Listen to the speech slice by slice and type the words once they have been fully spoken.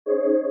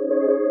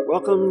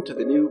Welcome to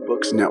the New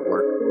Books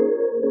Network.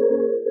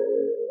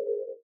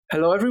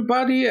 Hello,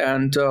 everybody,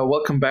 and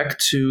welcome back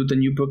to the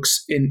New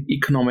Books in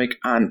Economic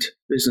and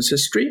Business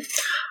History,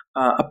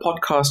 a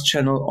podcast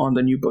channel on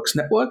the New Books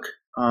Network.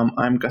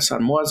 I'm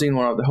Ghassan Moazin,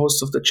 one of the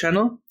hosts of the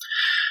channel.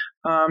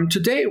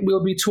 Today,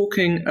 we'll be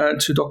talking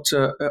to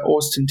Dr.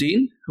 Austin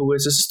Dean, who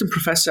is assistant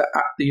professor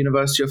at the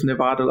University of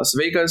Nevada, Las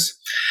Vegas,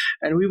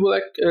 and we will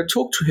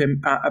talk to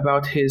him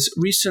about his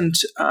recent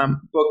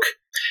book,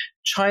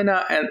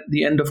 China and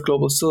the End of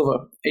Global Silver,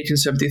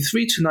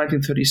 1873 to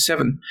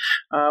 1937,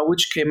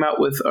 which came out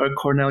with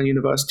Cornell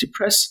University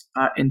Press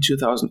in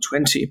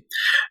 2020,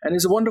 and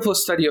is a wonderful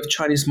study of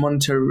Chinese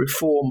monetary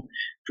reform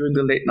during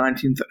the late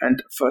 19th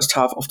and first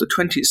half of the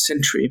 20th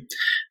century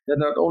that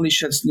not only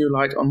sheds new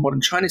light on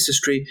modern Chinese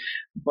history,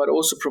 but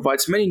also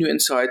provides many new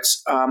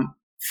insights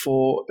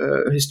for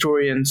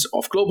historians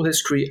of global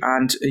history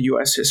and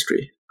U.S.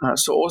 history.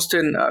 So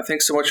Austin,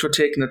 thanks so much for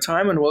taking the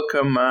time, and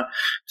welcome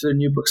to the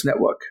New Books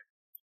Network.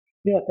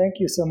 Yeah, thank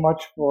you so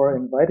much for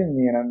inviting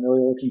me, and I'm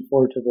really looking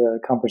forward to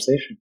the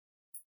conversation.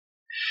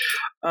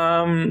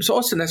 So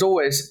Austin, as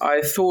always,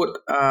 I thought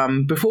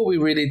before we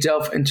really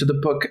delve into the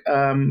book,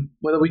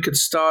 whether we could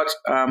start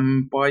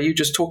by you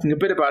just talking a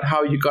bit about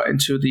how you got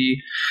into the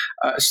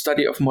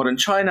study of modern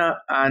China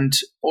and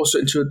also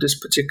into this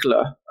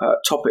particular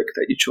topic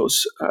that you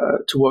chose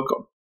to work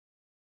on.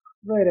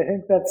 Right, I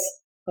think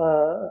that's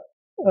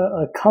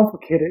a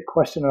complicated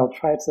question. I'll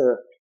try to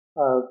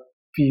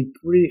be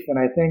brief, and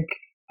I think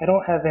I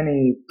don't have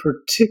any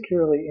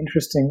particularly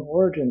interesting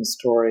origin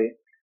story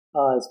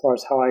as far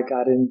as how I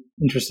got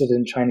interested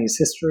in Chinese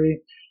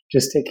history.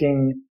 Just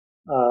taking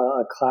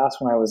a class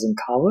when I was in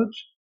college.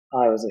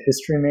 I was a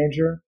history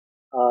major,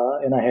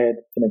 and I had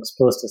been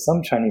exposed to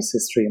some Chinese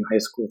history in high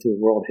school through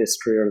world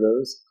history or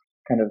those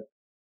kind of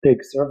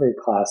big survey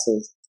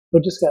classes,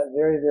 but just got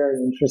very,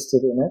 very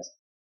interested in it.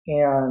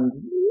 And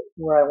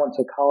where I went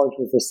to college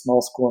was a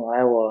small school in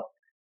Iowa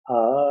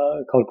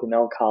called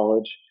Cornell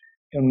College.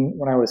 And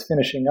when I was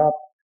finishing up,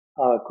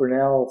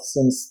 Cornell,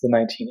 since the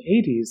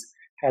 1980s,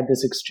 had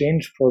this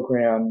exchange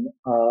program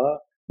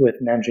with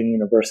Nanjing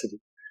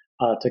University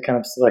to kind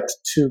of select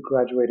two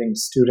graduating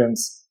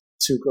students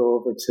to go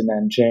over to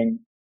Nanjing.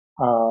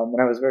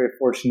 And I was very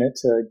fortunate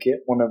to get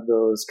one of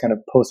those kind of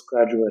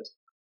postgraduate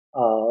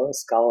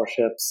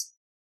scholarships,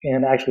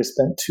 and actually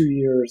spent 2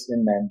 years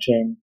in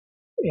Nanjing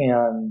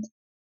and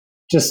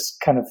just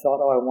kind of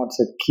thought, I want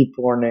to keep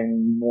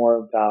learning more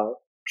about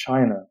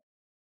China.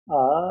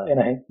 And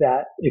I think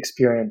that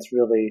experience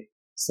really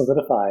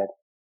solidified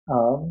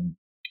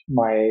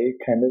my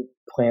kind of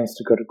plans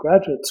to go to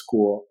graduate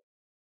school.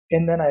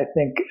 And then I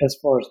think as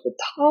far as the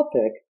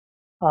topic,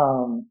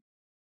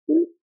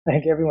 I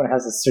think everyone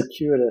has a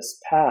circuitous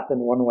path in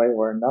one way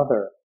or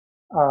another,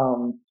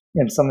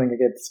 and something that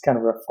gets kind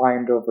of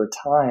refined over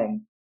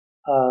time.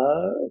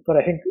 But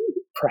I think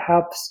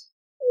perhaps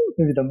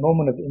maybe the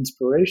moment of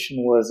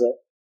inspiration was at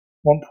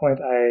one point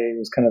I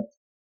was kind of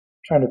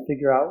trying to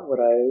figure out what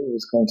I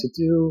was going to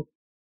do,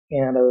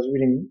 and I was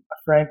reading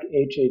Frank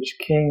H.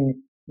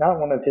 King, not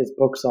one of his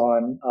books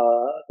on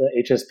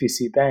the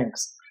HSBC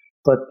banks,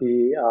 but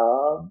the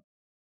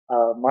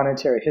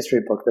monetary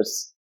history book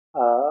that's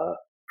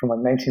from like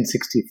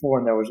 1964,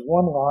 and there was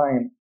one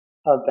line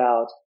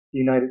about the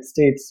United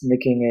States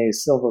making a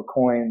silver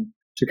coin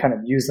to kind of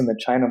use in the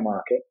China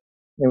market.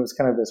 And it was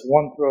kind of this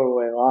one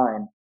throwaway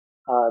line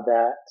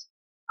that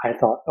I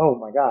thought, oh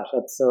my gosh,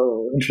 that's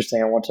so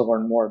interesting. I want to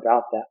learn more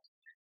about that.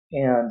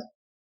 And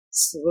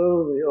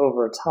slowly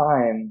over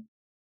time,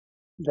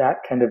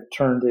 that kind of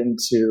turned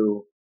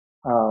into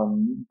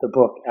the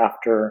book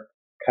after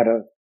kind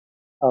of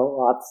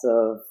lots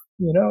of,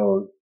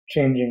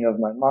 changing of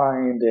my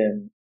mind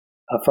and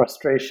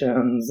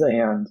frustrations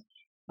and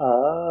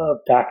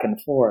back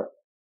and forth.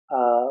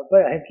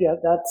 But I think,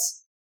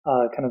 that's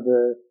kind of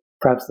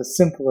perhaps the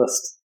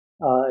simplest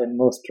and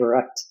most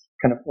direct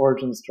kind of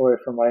origin story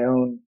for my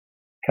own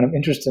kind of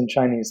interest in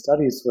Chinese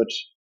studies,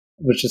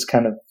 which just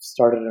kind of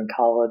started in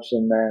college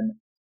and then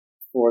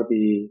for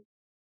the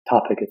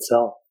topic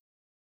itself.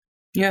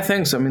 Yeah,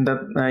 thanks. I mean,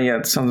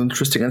 it sounds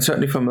interesting and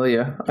certainly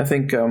familiar. I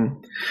think,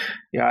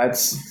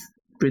 it's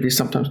really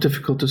sometimes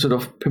difficult to sort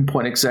of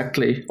pinpoint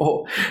exactly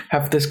or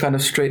have this kind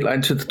of straight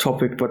line to the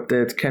topic, but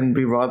it can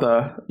be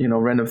rather,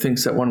 random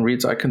things that one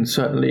reads. I can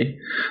certainly,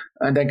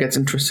 and then gets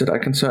interested, I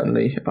can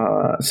certainly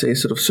say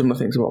sort of similar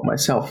things about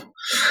myself.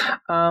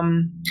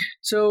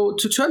 So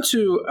to turn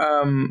to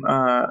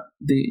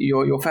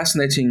your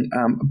fascinating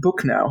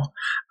book now,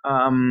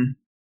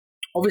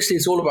 obviously,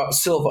 it's all about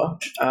silver,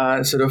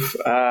 and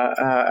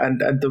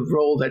the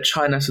role that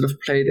China sort of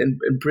played in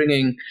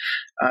bringing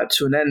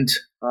to an end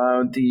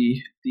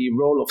the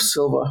role of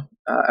silver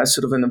as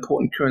sort of an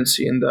important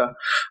currency in the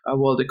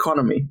world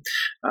economy.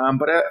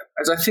 But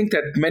as I think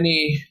that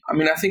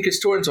I think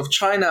historians of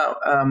China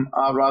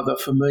are rather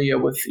familiar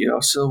with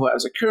silver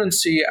as a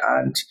currency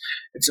and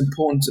its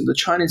importance in the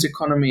Chinese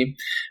economy.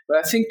 But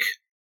I think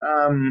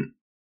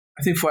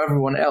for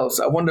everyone else,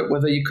 I wonder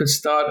whether you could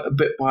start a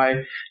bit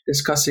by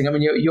discussing,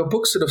 your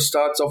book sort of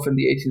starts off in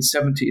the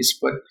 1870s,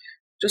 but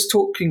just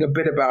talking a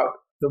bit about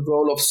the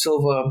role of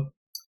silver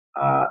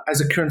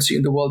as a currency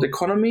in the world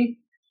economy,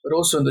 but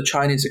also in the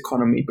Chinese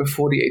economy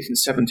before the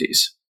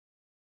 1870s.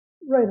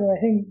 Right, and I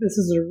think this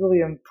is a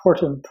really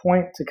important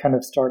point to kind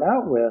of start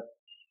out with,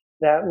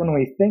 that when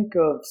we think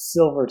of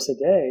silver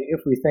today,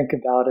 if we think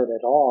about it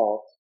at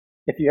all,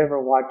 if you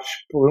ever watch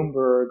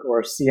Bloomberg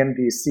or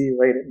CNBC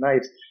late at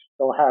night,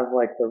 they'll have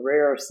like the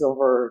rare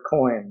silver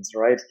coins,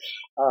 right,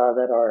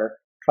 that are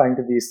trying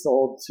to be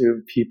sold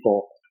to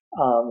people,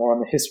 or on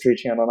the History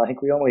Channel. And I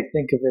think we only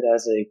think of it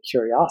as a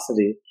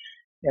curiosity.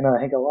 And I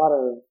think a lot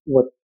of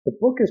what the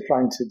book is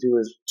trying to do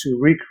is to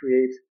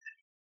recreate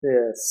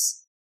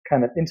this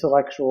kind of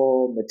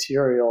intellectual,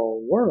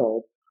 material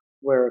world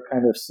where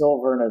kind of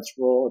silver and its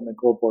role in the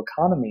global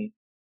economy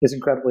is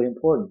incredibly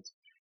important.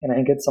 And I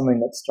think it's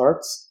something that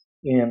starts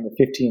in the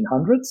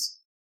 1500s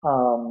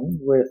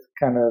with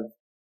kind of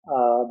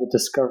the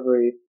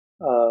discovery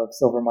of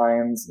silver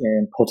mines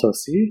in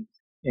Potosi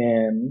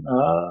in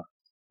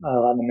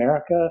Latin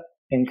America,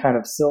 and kind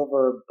of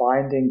silver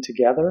binding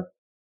together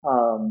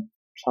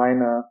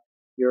China,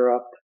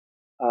 Europe,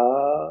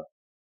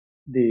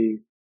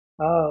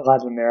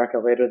 Latin America,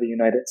 later the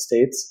United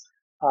States,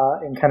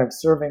 and kind of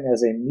serving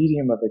as a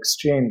medium of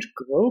exchange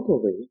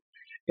globally,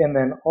 and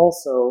then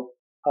also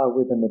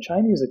within the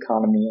Chinese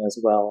economy as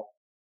well,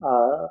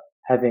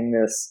 having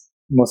this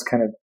most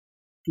kind of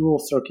dual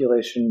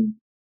circulation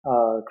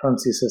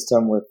currency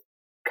system with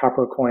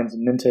copper coins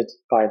minted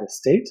by the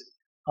state,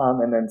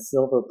 and then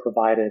silver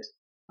provided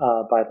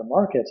by the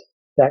market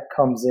that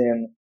comes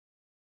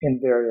in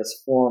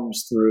various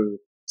forms through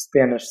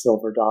Spanish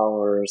silver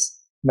dollars,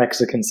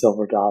 Mexican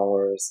silver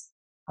dollars,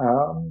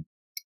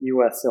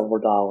 U.S. silver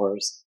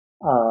dollars,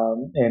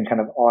 and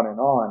kind of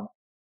on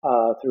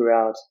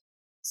throughout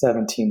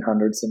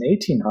 1700s and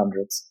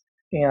 1800s.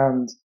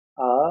 And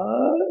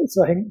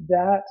so I think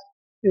that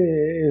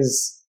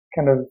is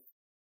kind of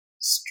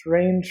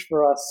strange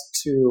for us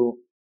to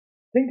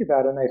think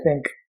about. And I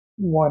think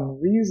one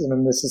reason,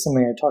 and this is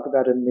something I talk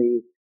about in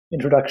the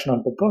introduction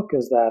of the book,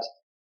 is that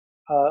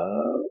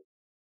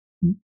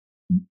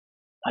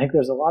I think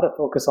there's a lot of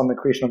focus on the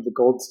creation of the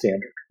gold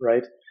standard,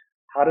 right?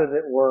 How did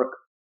it work?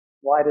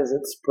 Why does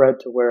it spread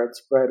to where it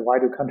spread? Why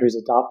do countries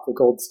adopt the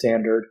gold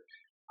standard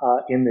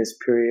in this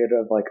period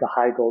of like the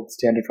high gold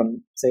standard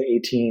from, say,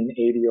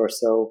 1880 or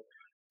so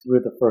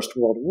through the First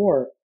World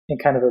War,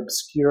 and kind of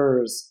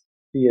obscures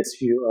the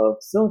issue of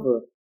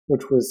silver,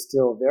 which was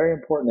still very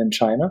important in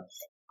China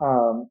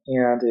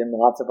and in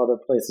lots of other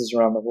places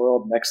around the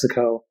world,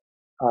 Mexico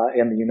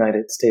and the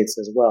United States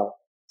as well.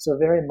 So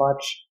very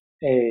much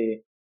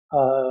an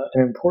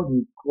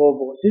important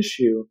global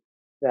issue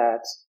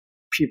that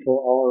people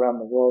all around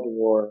the world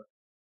were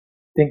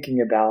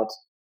thinking about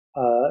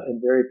in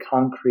very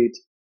concrete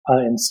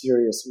and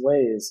serious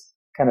ways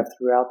kind of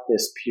throughout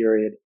this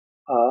period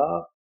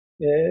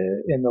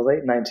in the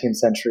late 19th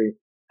century,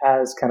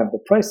 as kind of the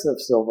price of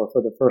silver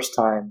for the first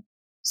time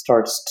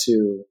starts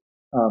to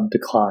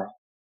decline.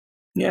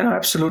 Yeah,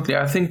 absolutely.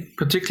 I think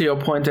particularly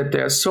your point that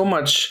there's so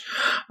much,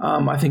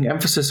 I think,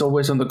 emphasis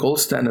always on the gold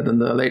standard in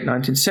the late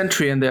 19th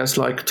century, and there's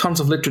like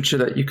tons of literature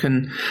that you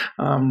can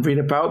read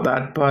about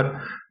that. But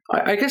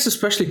I guess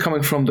especially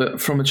coming from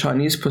a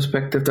Chinese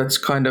perspective, that's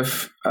kind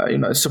of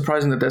it's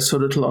surprising that there's so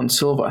little on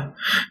silver,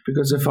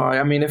 because if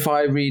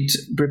I read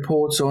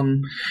reports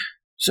on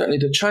certainly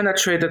the China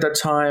trade at that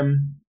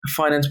time,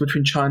 finance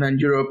between China and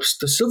Europe,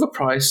 the silver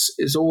price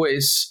is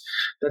always,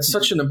 that's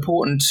such an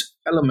important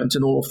element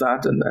in all of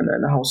that, and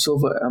how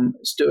silver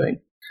is doing.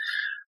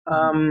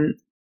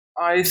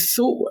 I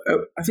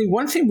think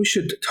one thing we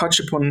should touch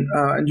upon,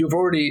 and you've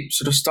already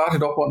sort of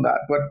started off on that,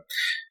 but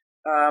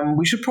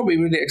we should probably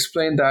really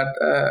explain that,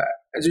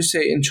 as you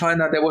say, in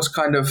China, there was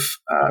kind of,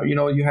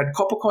 you had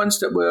copper coins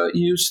that were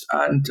used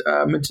and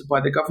minted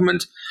by the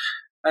government,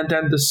 and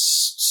then the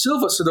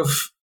silver sort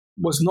of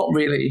was not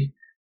really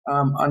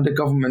under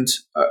government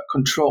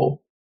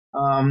control.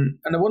 And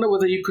I wonder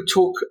whether you could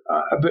talk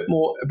a bit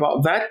more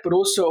about that, but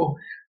also,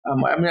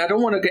 I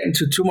don't want to get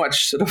into too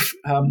much sort of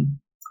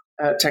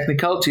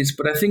technicalities,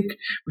 but I think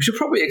we should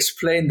probably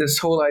explain this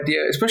whole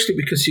idea, especially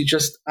because you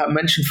just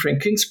mentioned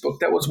Frank King's book.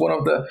 That was one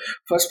of the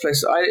first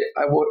places I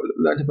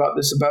learned about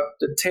this, about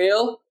the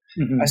tail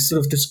as sort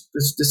of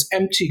this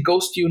empty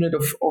ghost unit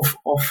of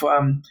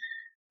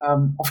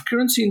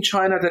currency in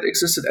China that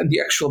existed, and the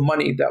actual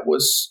money that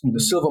was the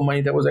silver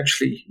money that was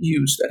actually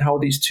used, and how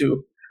these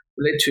two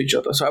relate to each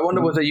other. So I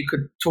wonder whether you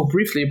could talk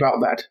briefly about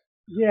that.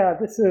 Yeah,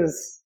 this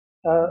is,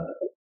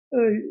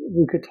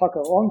 we could talk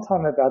a long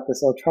time about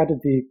this. I'll try to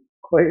be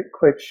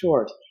quite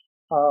short.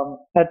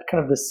 At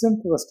kind of the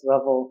simplest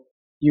level,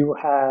 you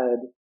had,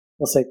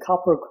 let's say,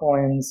 copper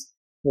coins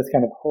with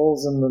kind of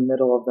holes in the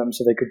middle of them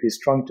so they could be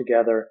strung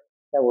together,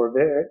 that were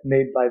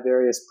made by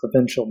various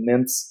provincial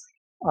mints.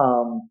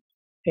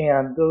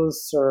 And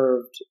those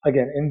served,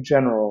 again, in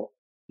general,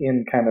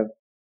 in kind of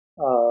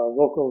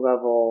local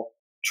level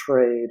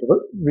trade,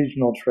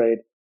 regional trade,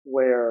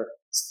 where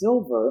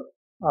silver,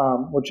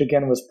 which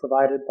again was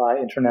provided by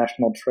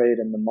international trade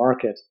in the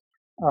market,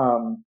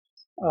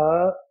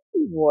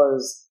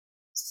 was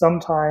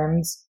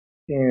sometimes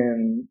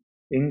in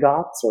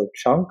ingots or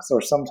chunks,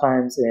 or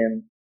sometimes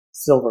in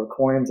silver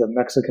coins of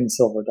Mexican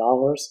silver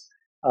dollars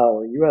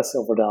or US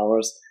silver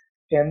dollars.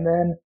 And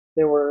then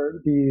there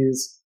were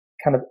these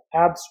kind of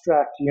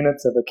abstract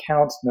units of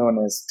account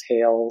known as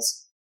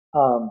taels.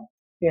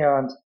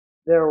 And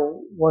there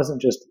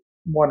wasn't just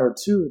one or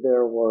two,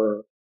 there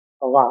were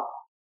a lot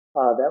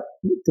that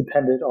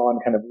depended on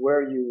kind of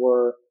where you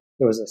were.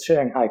 There was a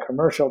Shanghai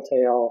commercial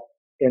tael.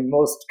 In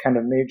most kind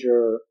of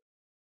major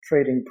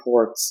trading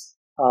ports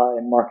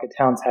and market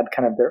towns had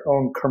kind of their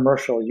own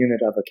commercial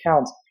unit of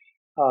accounts,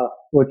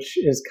 which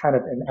is kind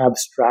of an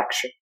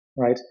abstraction,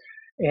 right?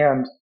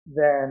 And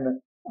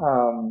then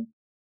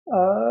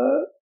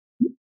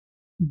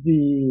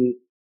the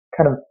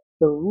kind of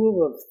the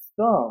rule of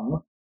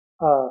thumb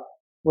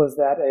was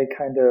that a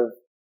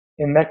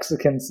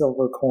Mexican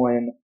silver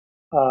coin,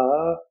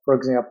 for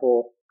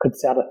example, could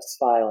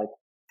satisfy like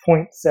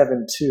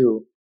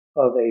 0.72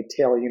 of a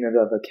tael unit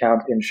of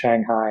account in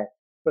Shanghai,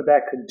 but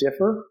that could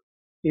differ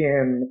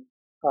in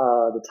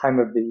the time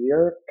of the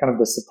year, kind of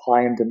the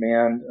supply and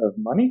demand of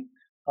money.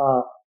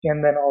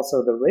 And then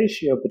also the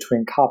ratio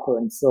between copper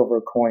and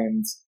silver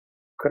coins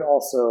could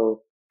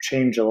also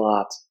change a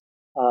lot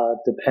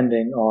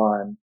depending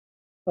on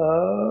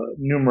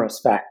numerous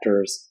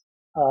factors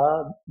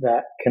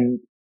that can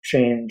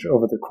change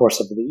over the course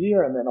of the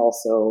year and then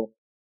also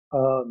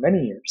many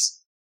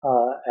years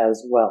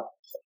as well.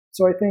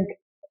 So I think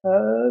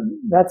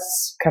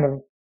that's kind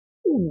of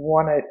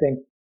one, I think,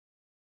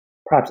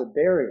 perhaps a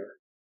barrier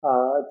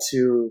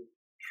to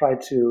try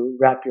to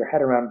wrap your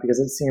head around, because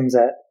it seems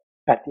at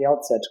the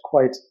outset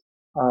quite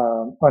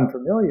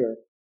unfamiliar.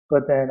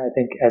 But then I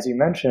think, as you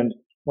mentioned,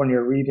 when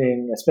you're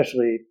reading,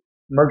 especially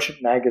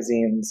merchant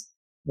magazines,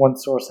 one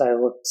source I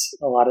looked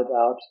a lot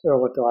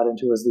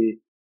into was the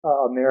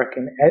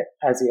American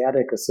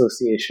Asiatic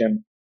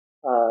Association,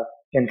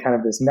 in kind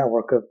of this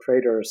network of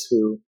traders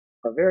who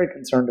are very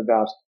concerned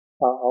about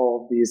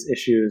all of these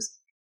issues.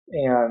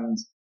 And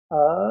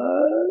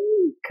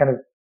kind of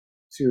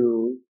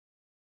to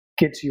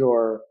get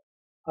your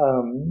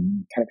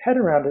kind of head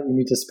around it, you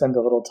need to spend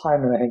a little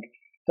time. And I think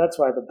that's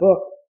why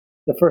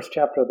the first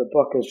chapter of the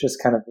book is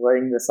just kind of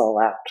laying this all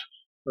out,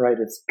 right?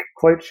 It's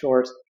quite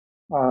short,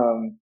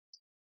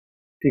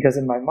 because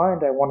in my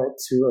mind, I want it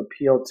to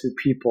appeal to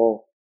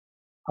people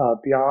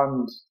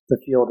beyond the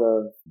field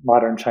of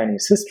modern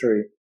Chinese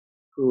history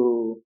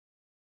who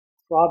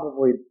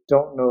probably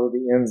don't know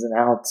the ins and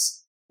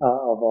outs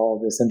of all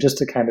of this, and just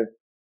to kind of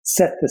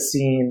set the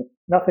scene,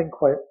 nothing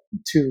quite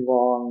too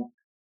long,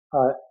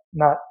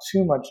 not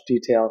too much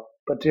detail,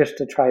 but just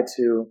to try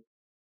to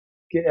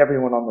get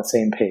everyone on the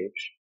same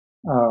page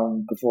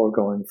before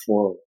going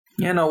forward.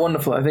 Yeah, no,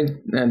 wonderful. I think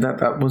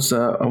that was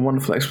a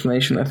wonderful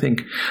explanation, I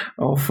think,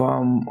 of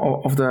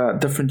the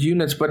different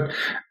units. But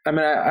I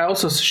mean, I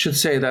also should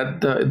say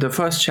that the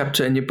first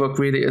chapter in your book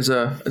really is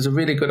a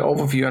really good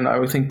overview, and I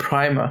would think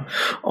primer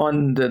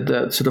on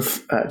the sort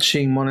of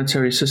Qing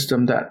monetary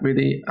system that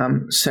really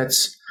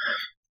sets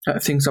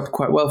things up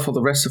quite well for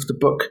the rest of the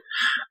book.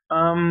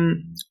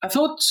 I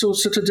thought so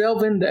to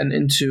delve in then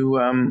into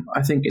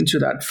I think into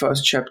that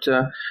first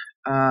chapter.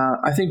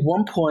 I think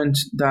one point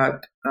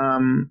that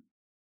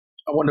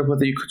I wonder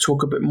whether you could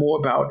talk a bit more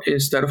about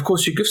is that, of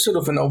course, you give sort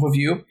of an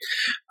overview,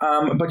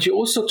 but you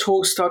also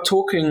start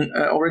talking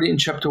already in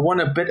chapter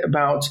 1 a bit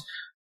about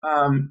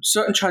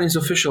certain Chinese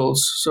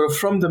officials sort of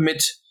from the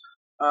mid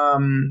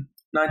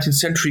 19th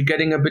century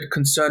getting a bit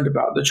concerned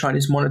about the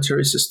Chinese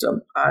monetary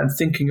system and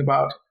thinking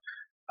about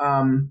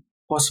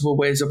possible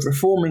ways of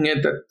reforming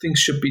it, that things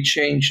should be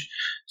changed.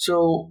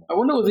 So I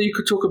wonder whether you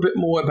could talk a bit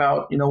more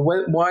about,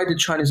 why did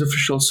Chinese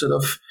officials sort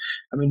of,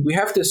 I mean, we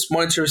have this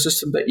monetary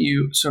system that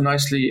you so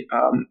nicely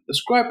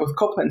described with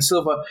copper and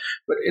silver,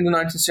 but in the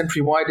 19th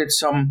century, why did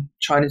some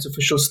Chinese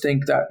officials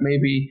think that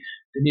maybe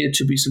there needed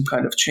to be some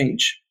kind of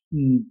change?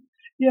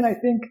 Yeah, and I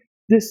think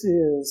this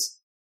is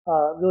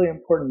really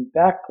important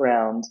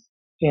background.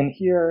 And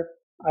here,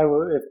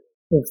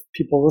 if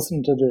people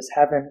listening to this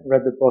haven't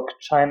read the book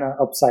China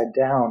Upside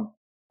Down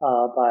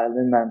by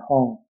Lin Man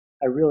Hong,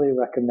 I really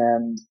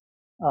recommend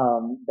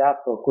that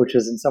book, which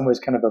is in some ways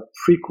kind of a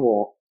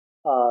prequel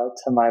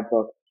to my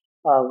book,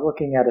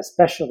 looking at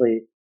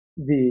especially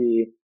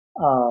the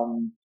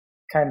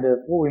kind of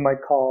what we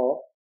might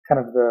call kind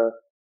of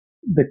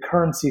the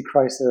currency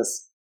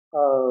crisis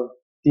of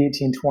the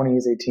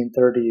 1820s,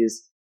 1830s,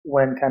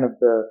 when kind of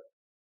the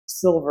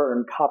silver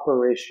and copper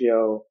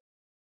ratio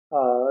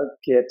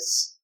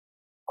gets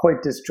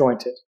quite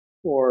disjointed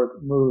or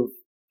moved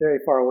very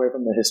far away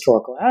from the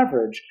historical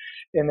average.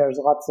 And there's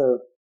lots of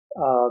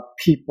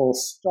people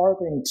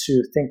starting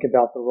to think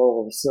about the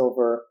role of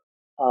silver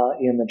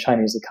in the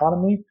Chinese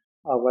economy,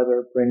 whether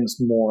it brings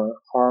more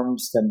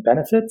harms than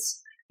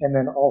benefits, and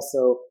then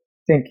also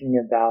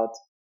thinking about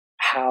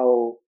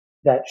how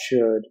that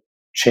should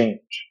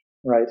change,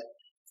 right?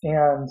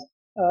 And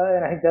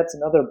I think that's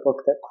another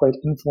book that quite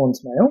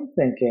influenced my own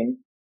thinking.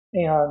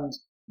 And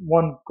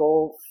one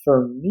goal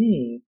for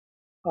me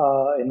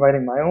in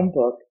writing my own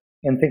book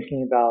and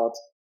thinking about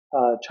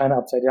China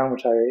Upside Down,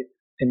 which I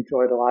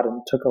enjoyed a lot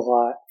and took a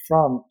lot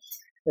from,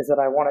 is that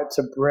I wanted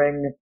to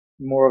bring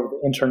more of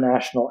the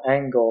international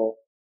angle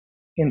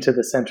into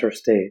the center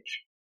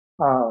stage,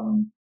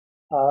 um,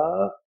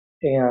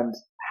 and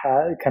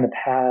kind of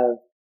have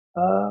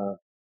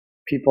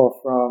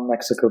people from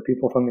Mexico,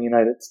 people from the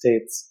United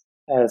States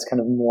as kind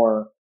of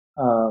more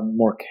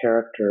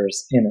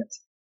characters in it.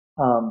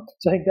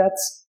 So I think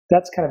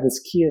that's kind of this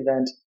key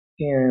event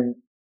in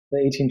the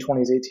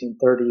 1820s,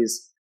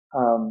 1830s,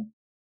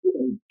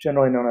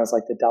 generally known as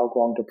like the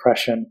Daoguang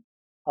Depression,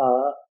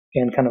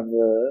 and kind of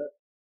the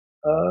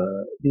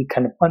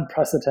kind of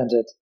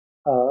unprecedented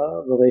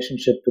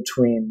relationship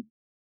between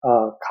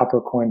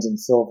copper coins and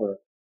silver,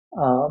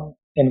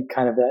 and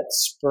kind of that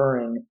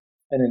spurring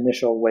an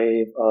initial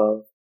wave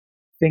of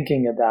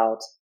thinking about,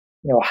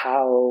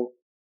 how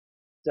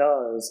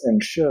does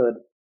and should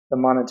the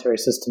monetary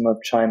system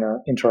of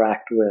China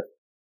interact with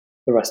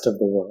the rest of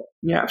the world.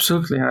 Yeah,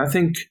 absolutely. And I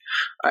think,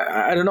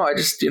 I don't know, I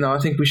just, I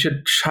think we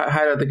should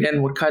highlight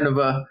again what kind of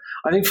I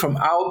think from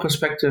our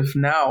perspective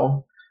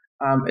now,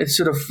 it's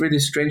sort of really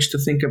strange to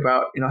think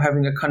about,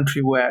 having a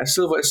country where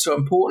silver is so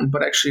important,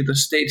 but actually the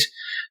state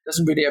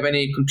doesn't really have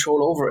any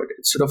control over it.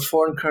 It's sort of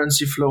foreign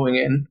currency flowing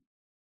in.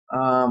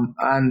 And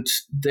and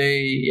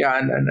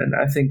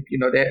I think,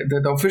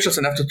 the officials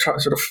have to try,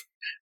 sort of,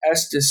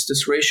 as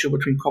this ratio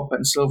between copper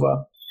and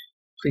silver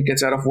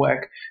gets out of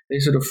whack, they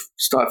sort of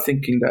start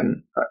thinking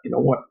then,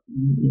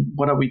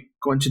 what are we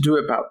going to do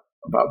about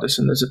this,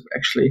 and is it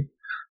actually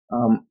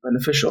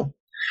beneficial?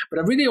 But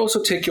I really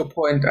also take your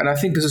point, and I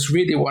think this is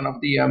really one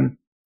of the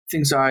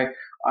things I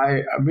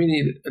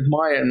really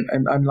admire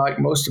and like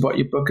most about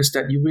your book, is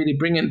that you really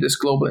bring in this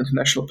global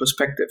international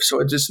perspective. So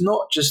it is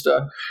not just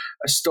a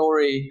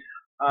story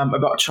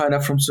about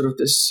China from sort of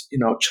this,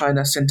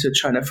 China-centered,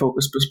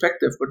 China-focused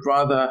perspective, but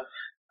rather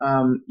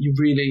you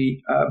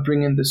really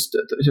bring in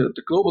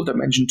the global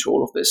dimension to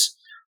all of this.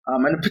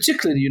 And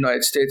particularly the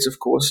United States, of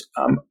course,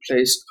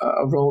 plays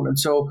a role. And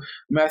so,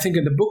 I think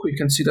in the book we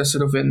can see that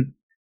sort of in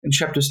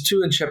chapters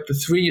 2 and chapter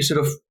 3, you sort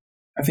of,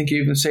 I think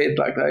you even say it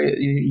like that,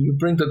 you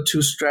bring the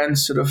two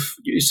strands, sort of,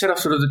 you set up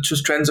sort of the two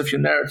strands of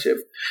your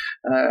narrative.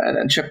 And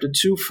then chapter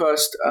 2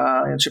 first,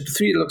 and chapter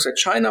 3 looks at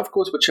China, of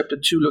course, but chapter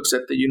 2 looks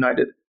at the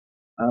United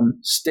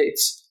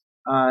States.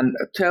 And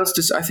tells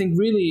this, I think,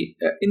 really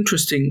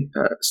interesting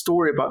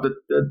story about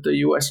the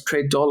U.S.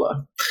 trade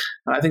dollar.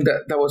 And I think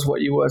that was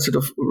what you were sort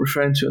of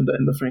referring to in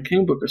the Frank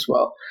King book as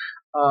well.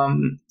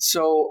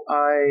 So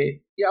I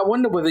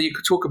wonder whether you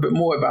could talk a bit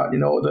more about,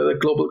 the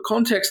global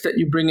context that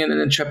you bring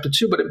in chapter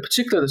 2, but in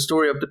particular the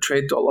story of the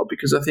trade dollar,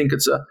 because I think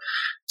it's a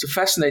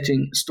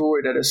fascinating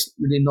story that is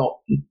really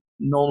not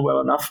known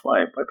well enough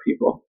by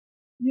people.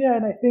 Yeah,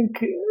 and I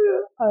think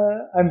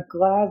I'm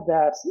glad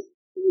that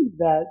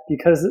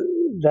because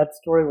that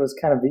story was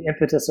kind of the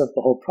impetus of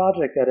the whole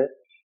project, that it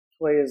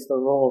plays the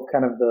role of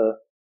kind of the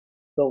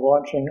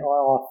launching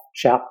off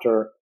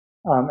chapter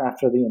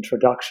after the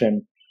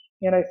introduction.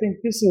 And I think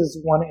this is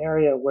one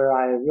area where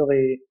I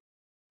really,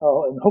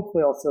 and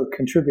hopefully also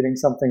contributing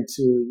something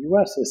to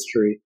U.S.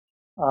 history,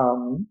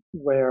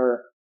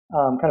 where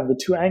kind of the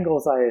two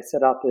angles I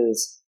set up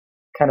is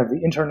kind of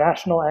the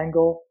international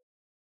angle,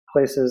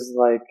 places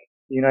like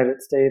the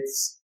United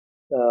States,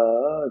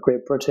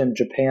 Great Britain,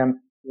 Japan,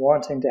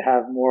 wanting to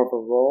have more of a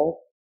role,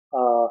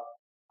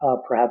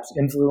 perhaps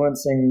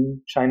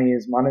influencing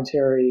Chinese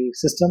monetary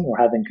system or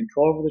having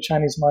control over the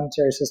Chinese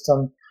monetary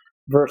system,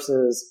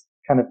 versus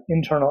kind of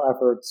internal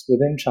efforts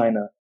within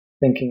China,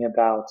 thinking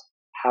about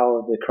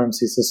how the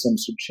currency system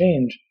should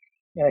change.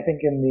 And I think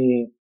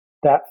in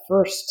that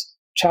first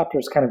chapter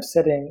is kind of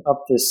setting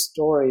up this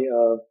story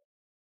of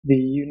the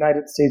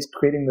United States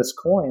creating this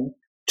coin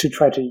to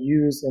try to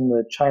use in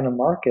the China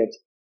market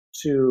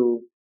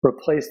to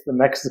replace the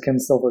Mexican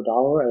silver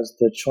dollar as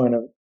the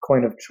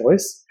coin of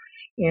choice.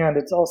 And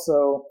it's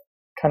also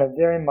kind of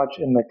very much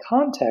in the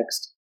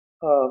context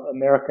of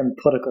American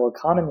political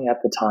economy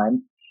at the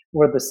time,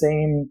 where the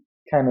same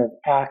kind of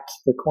act,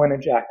 the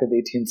Coinage Act of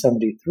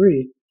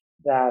 1873,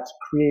 that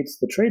creates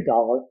the trade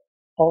dollar,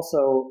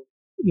 also,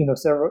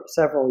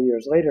 several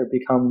years later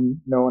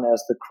become known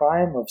as the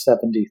Crime of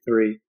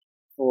 73,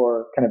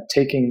 for kind of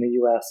taking the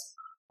U.S.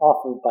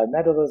 off of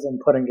bimetallism,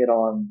 putting it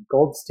on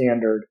gold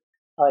standard,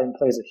 and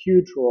plays a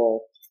huge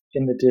role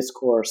in the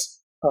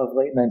discourse of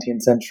late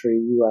 19th century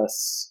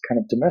U.S. kind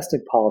of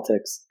domestic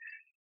politics.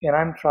 And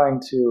I'm trying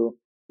to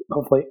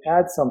hopefully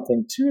add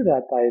something to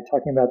that by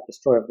talking about the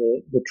story of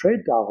the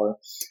trade dollar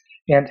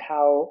and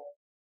how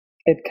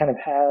it kind of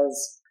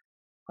has,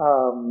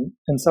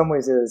 in some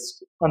ways,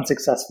 is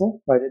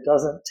unsuccessful, right? It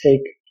doesn't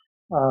take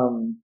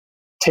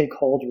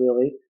hold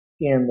really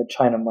in the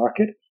China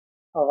market.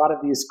 A lot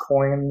of these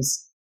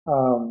coins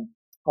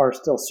are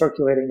still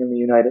circulating in the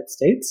United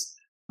States,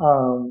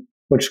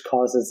 which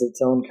causes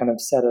its own kind of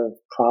set of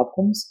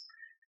problems.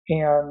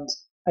 And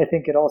I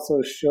think it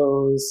also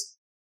shows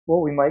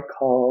what we might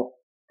call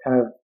kind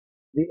of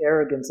the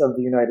arrogance of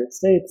the United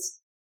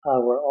States,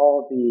 where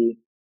all the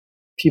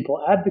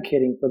people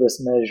advocating for this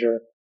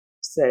measure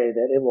say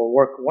that it will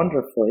work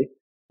wonderfully,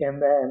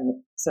 and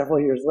then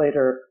several years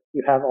later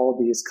you have all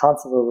these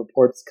consular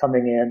reports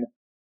coming in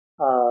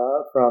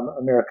from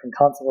American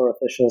consular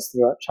officials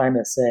throughout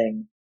China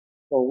saying,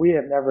 well, we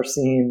have never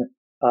seen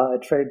a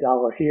trade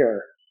dollar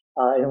here,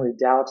 and we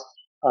doubt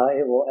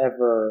it will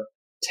ever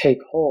take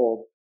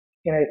hold.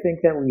 And I think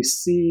that we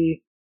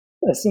see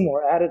a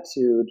similar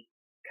attitude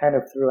kind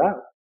of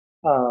throughout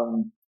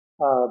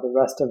the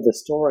rest of the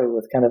story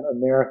with kind of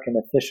American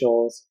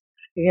officials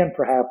and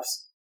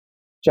perhaps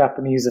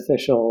Japanese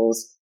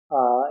officials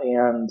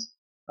and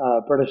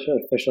British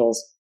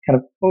officials kind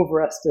of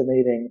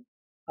overestimating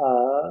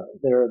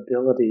their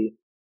ability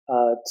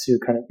to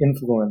kind of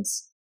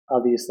influence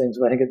these things.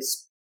 But I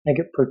think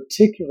it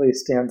particularly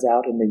stands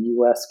out in the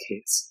U.S.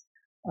 case,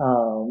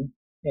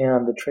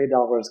 and the trade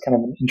dollar is kind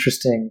of an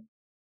interesting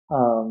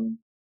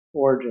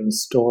origin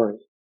story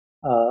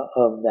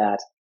of that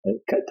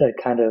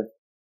kind of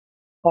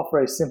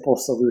offer a simple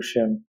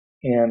solution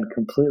and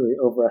completely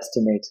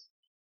overestimate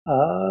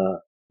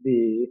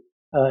the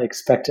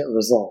expected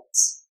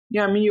results.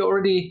 Yeah, I mean, you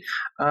already,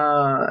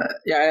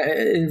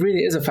 it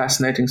really is a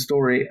fascinating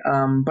story.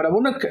 But I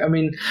want to, I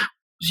mean,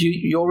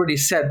 you already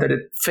said that it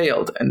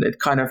failed and it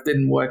kind of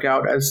didn't work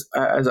out as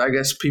I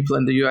guess people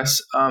in the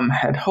US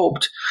had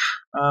hoped.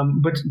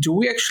 But do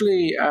we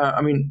actually,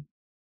 I mean,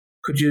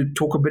 could you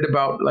talk a bit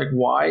about like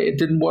why it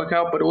didn't work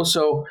out, but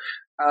also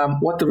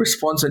what the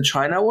response in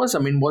China was? I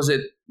mean, was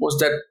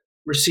that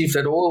received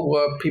at all?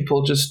 Were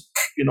people just,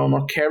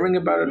 not caring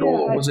about it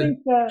all? Or was I think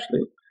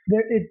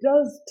that it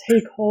does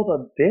take hold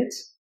a bit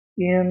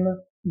in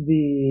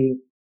the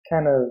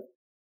kind of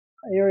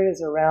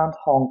areas around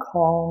Hong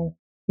Kong,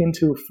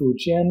 into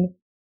Fujian,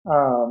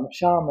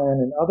 Xiamen,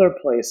 and other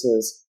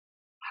places.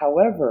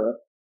 However,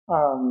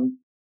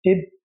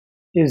 it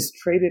is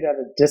traded at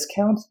a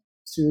discount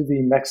to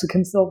the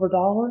Mexican silver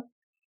dollar.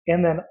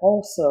 And then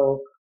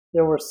also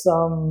there were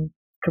some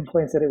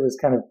complaints that it was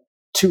kind of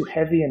too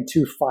heavy and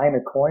too fine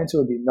a coin, so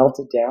it would be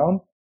melted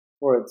down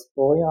for its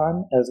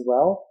bullion as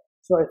well.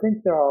 So I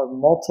think there are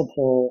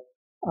multiple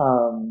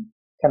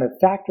kind of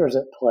factors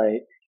at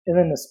play. And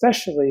then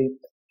especially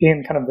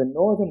in kind of the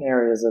northern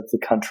areas of the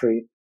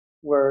country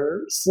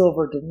where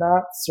silver did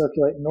not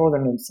circulate,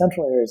 northern and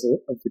central areas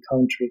of the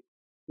country,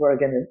 where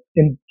again,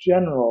 in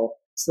general,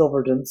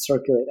 silver didn't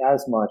circulate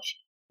as much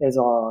as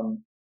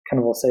on kind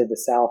of, we'll say, the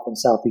south and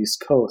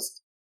southeast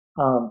coast.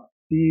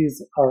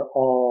 These are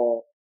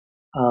all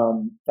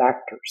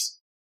factors.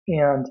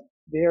 And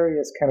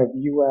various kind of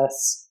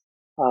U.S.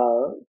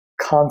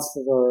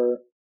 Consular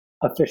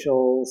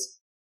officials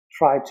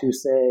try to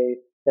say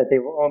that they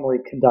will only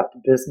conduct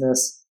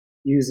business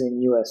using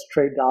U.S.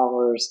 trade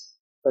dollars,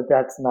 but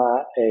that's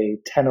not a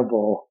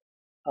tenable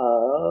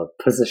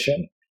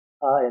position,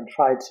 and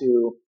try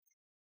to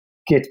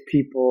get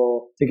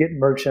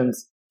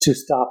merchants to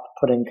stop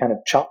putting kind of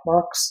chop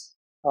marks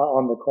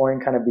on the coin,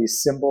 kind of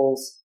these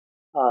symbols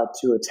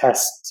to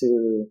attest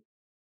to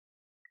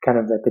kind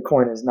of that the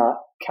coin is not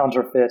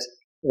counterfeit,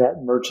 that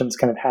merchants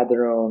kind of had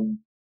their own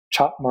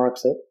chop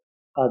marks that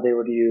they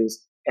would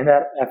use. And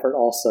that effort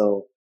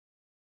also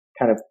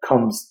kind of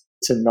comes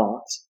to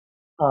naught.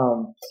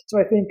 So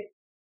I think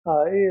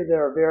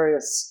there are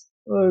various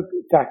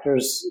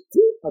factors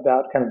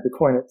about kind of the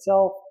coin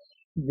itself,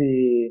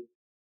 the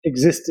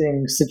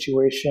existing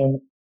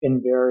situation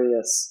in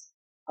various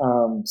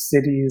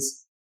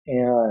cities,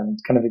 and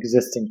kind of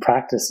existing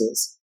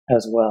practices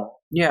as well.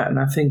 Yeah, and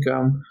I think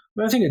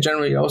it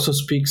generally also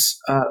speaks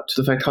to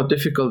the fact how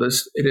difficult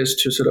it is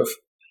to sort of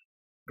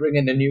bring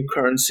in a new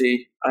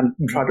currency and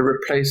try to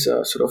replace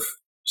a sort of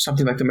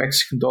something like the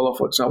Mexican dollar,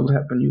 for example, that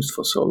had been used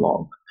for so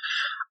long.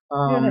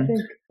 And I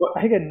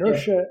think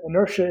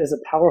inertia is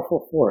a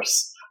powerful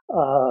force,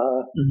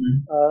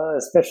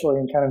 especially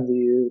in kind of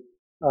the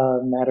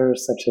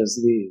matters such as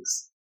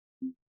these.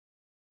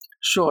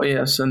 Sure,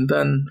 yes, and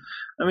then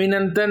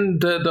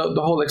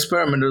the whole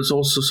experiment is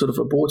also sort of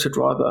aborted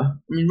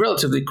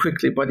relatively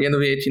quickly. By the end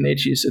of the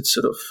 1880s, it's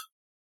sort of,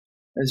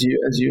 as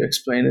you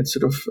explain, it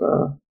sort of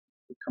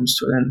it comes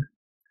to an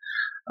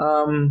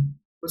end.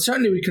 But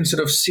certainly we can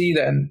sort of see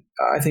then,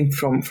 I think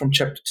from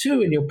chapter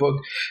 2 in your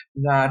book,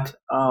 that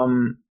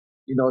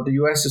the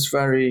US is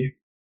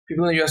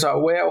people in the US are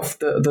aware of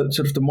the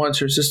sort of the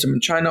monetary system in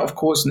China, of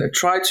course, and they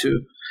try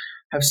to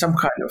have some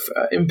kind of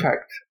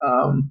impact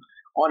on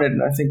it.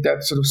 And I think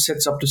that sort of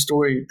sets up the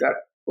story that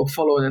will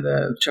follow in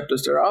the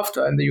chapters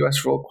thereafter in the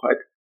US role quite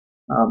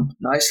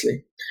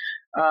nicely.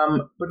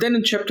 But then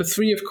in chapter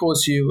 3, of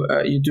course, you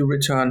do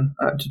return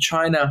to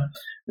China,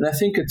 and I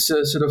think it's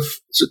a sort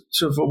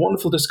of a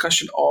wonderful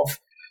discussion of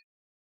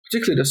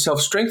particularly the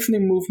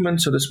self-strengthening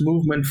movement. So this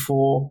movement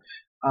for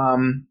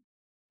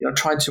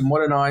trying to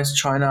modernize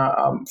China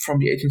from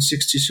the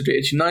 1860s to the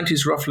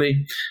 1890s,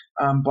 roughly,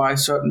 by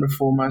certain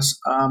reformers,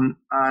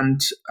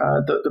 and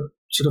the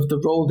sort of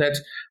the role that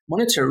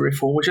monetary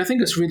reform, which I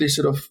think is really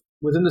sort of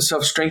within the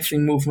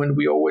self-strengthening movement,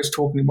 we're always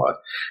talking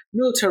about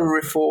military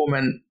reform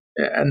and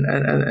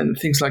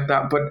things like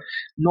that, but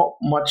not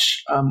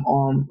much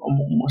on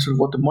sort of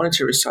what the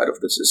monetary side of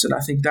this is. And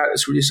I think that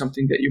is really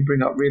something that you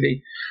bring up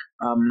really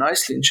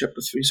nicely in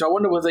chapter 3. So I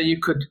wonder whether you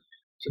could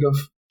sort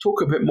of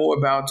talk a bit more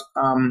about,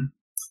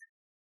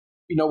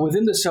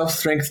 within the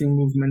self-strengthening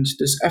movement,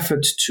 this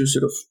effort to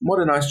sort of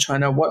modernize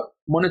China, what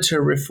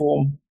monetary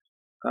reform,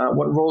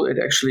 what role it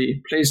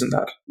actually plays in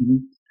that. Mm-hmm.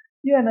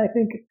 Yeah, and I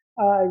think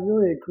I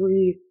really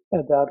agree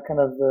about kind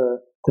of the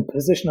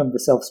position of the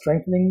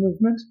self-strengthening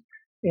movement.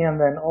 And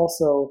then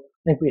also,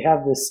 I think we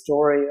have this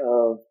story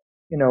of,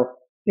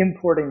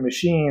 importing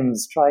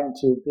machines, trying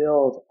to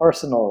build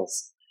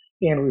arsenals,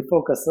 and we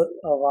focus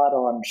a lot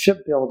on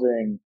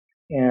shipbuilding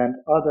and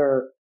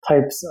other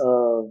types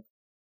of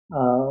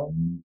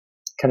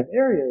kind of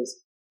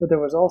areas, but there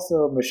was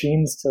also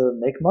machines to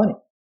make money,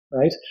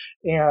 right?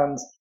 And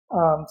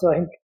so I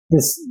think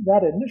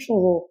that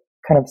initial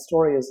kind of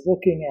story is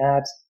looking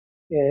at,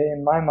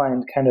 in my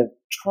mind, kind of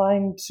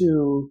trying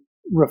to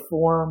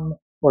reform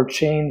or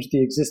change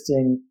the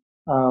existing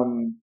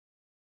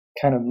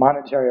kind of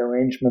monetary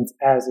arrangements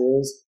as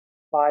is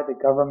by the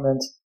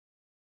government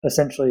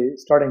essentially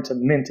starting to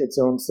mint its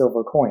own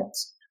silver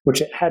coins,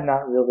 which it had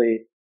not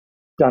really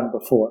done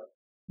before,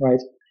 right?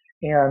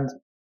 And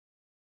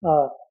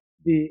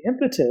the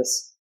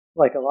impetus,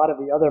 like a lot of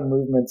the other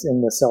movements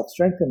in the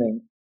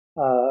self-strengthening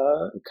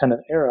kind of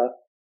era,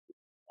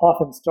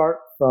 often start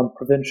from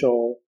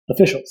provincial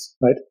officials,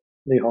 right?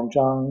 Li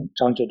Hongzhang,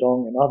 Zhang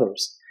Zhedong, and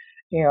others.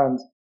 And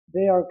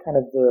they are kind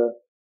of the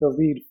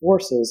lead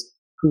forces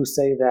who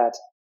say that,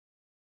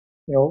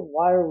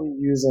 why are we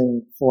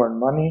using foreign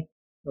money,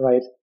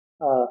 right?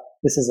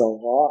 This is a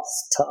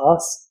loss to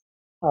us.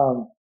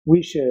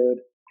 We should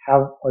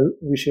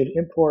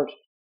import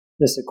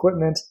this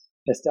equipment,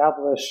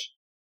 establish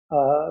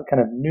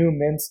kind of new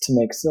mints to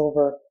make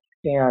silver,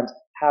 and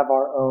have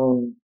our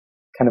own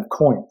kind of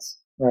coins,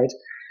 right?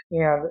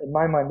 And in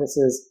my mind, this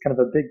is kind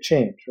of a big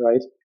change,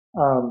 right?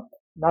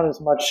 Not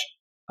as much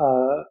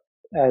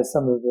as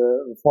some of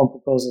the reform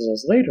proposals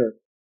as later,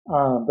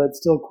 but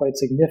still quite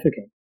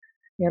significant.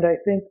 And I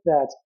think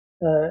that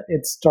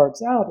it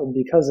starts out, and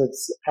because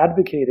it's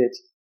advocated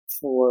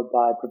for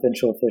by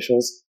provincial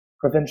officials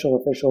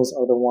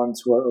are the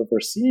ones who are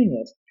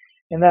overseeing it.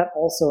 And that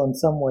also in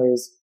some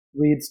ways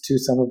leads to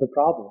some of the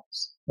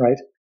problems, right?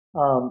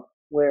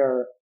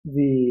 Where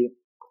the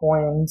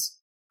coins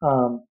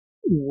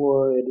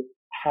would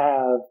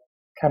have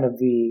kind of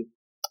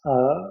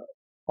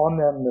on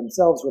them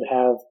themselves would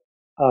have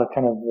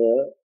kind of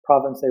the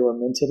province they were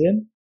minted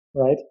in,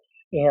 right?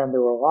 And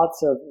there were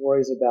lots of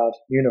worries about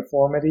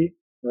uniformity,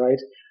 right,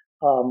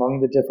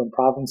 among the different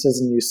provinces.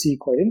 And you see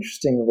quite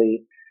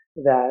interestingly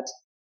that,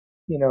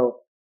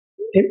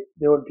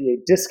 there would be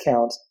a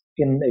discount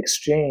in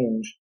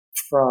exchange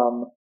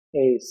from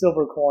a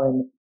silver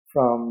coin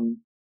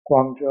from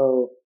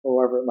Guangzhou or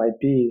wherever it might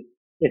be.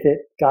 If it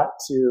got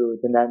to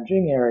the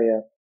Nanjing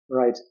area,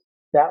 right,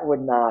 that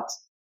would not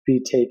be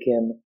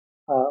taken,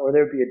 or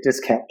there would be a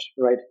discount,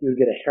 right? You would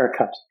get a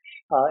haircut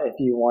if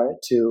you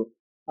wanted to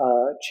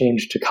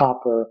change to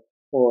copper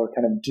or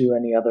kind of do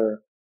any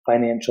other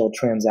financial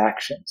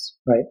transactions,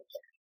 right?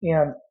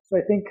 And so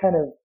I think kind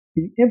of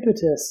the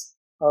impetus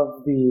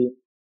of the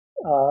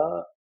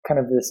kind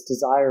of this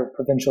desire of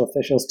provincial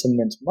officials to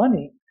mint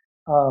money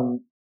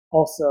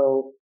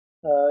also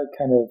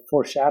kind of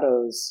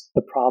foreshadows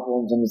the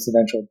problems and its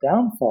eventual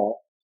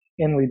downfall.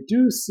 And we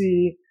do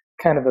see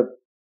kind of a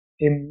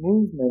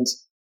movement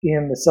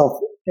in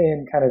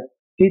kind of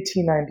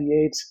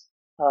 1898,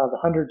 the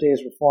 100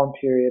 Days reform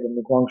period in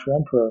the Guangxu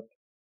Emperor,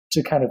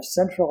 to kind of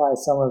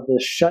centralize some of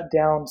this, shut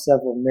down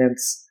several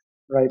mints,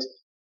 right?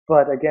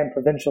 But again,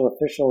 provincial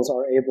officials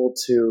are able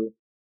to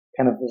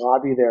kind of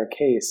lobby their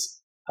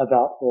case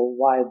about, well,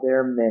 why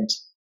their mint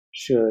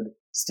should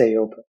stay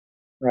open,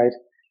 right?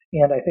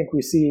 And I think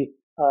we see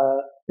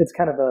it's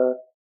kind of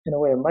in a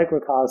way, a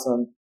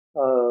microcosm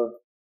of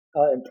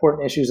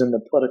important issues in the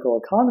political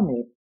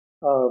economy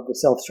of the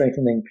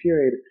self-strengthening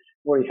period,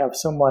 where you have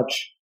so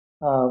much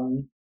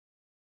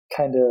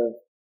kind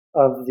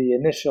of the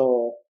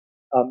initial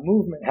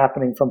movement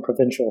happening from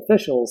provincial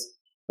officials,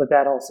 but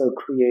that also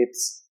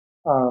creates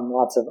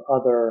lots of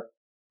other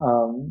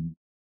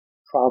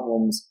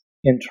problems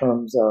in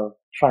terms of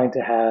trying to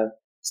have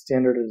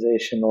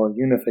standardization or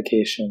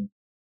unification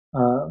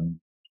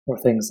or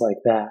things like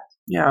that.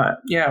 Yeah.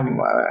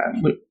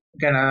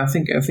 Again, I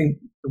think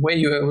the way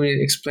you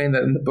really explain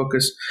that in the book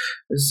is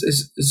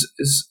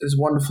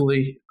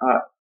wonderfully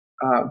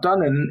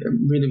done and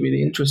really,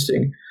 really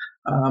interesting.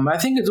 I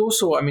think it's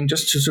also,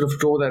 just to sort of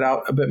draw that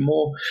out a bit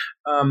more,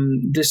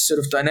 this sort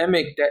of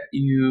dynamic that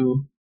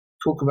you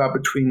talk about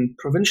between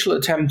provincial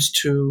attempts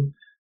to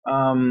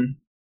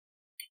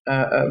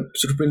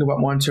sort of bring about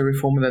monetary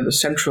reform and then the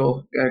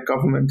central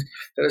government,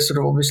 that is sort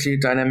of obviously a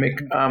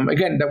dynamic,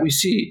 again, that we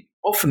see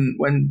often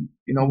when,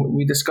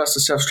 we discuss the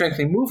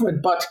self-strengthening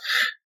movement, but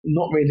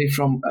not really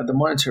from the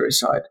monetary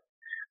side.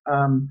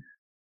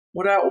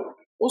 What I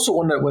also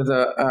wonder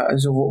whether,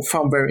 as I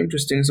found very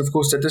interesting, is of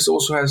course that this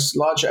also has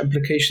larger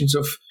implications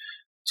of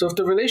sort of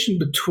the relation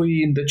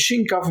between the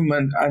Qing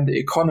government and the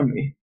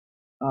economy.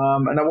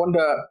 And I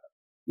wonder,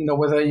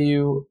 whether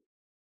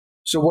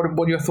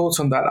what your thoughts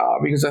on that are,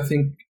 because I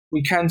think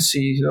we can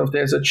see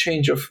there's a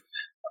change of,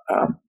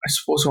 I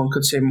suppose one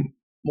could say,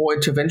 more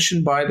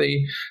intervention by the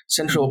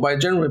central, by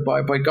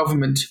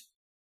government,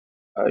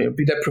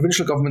 be that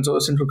provincial governments or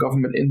central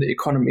government in the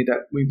economy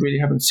that we really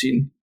haven't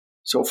seen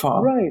so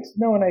far. Right.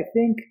 No, and I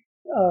think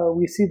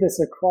we see this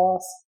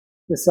across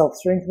the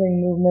self-strengthening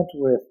movement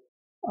with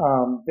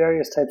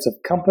various types of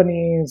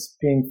companies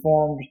being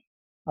formed,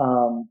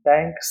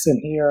 banks, and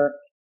here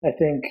I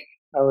think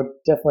I would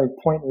definitely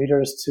point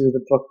readers to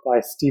the book by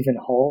Stephen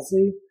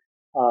Halsey,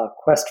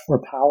 Quest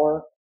for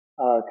Power,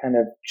 kind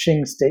of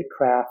Qing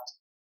statecraft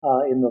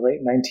in the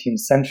late 19th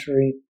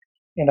century.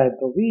 And I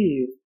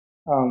believe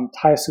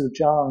Tai-Su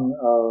Zhang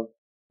of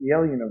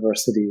Yale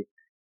University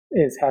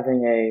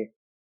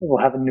will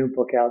have a new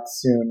book out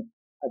soon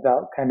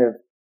about kind of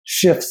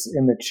shifts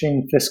in the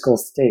Qing fiscal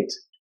state,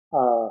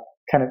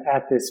 kind of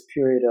at this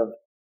period of,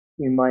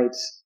 we might,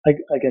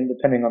 again,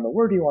 depending on the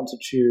word you want to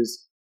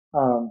choose,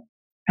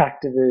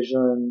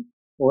 activism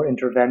or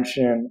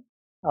intervention.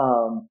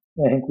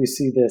 I think we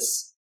see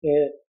this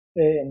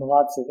in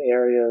lots of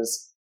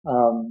areas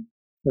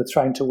with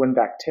trying to win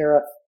back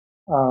tariff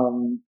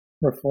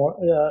reform,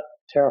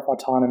 tariff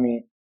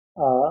autonomy,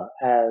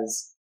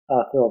 as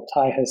Philip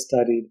Tai has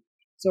studied.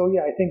 So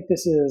yeah, I think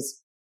this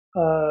is,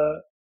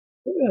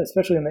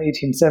 especially in the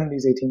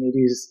 1870s,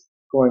 1880s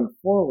going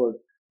forward,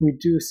 we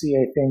do see,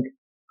 I think,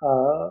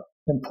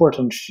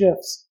 important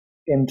shifts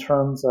in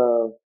terms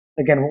of,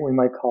 again, what we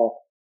might call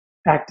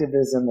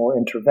activism or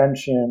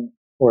intervention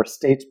or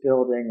state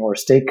building or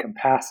state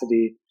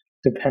capacity,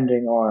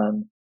 depending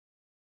on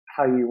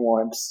how you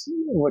want,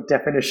 what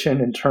definition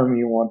and term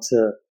you want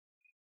to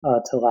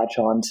latch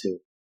on to.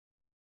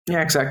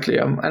 Yeah, exactly.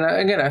 And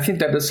again, I think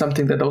that is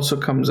something that also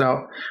comes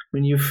out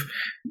when you've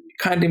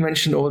kindly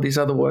mentioned all these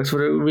other works,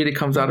 but it really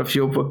comes out of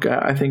your book,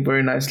 I think,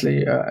 very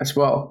nicely as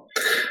well.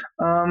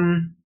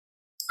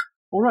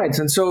 All right,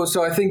 and so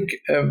I think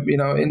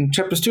in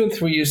chapters 2 and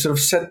 3, you sort of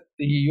set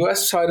the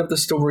US side of the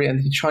story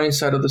and the Chinese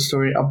side of the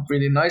story up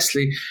really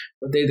nicely,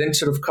 but they then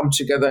sort of come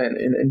together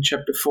in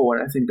chapter 4,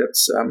 and I think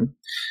that's a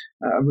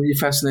really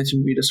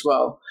fascinating read as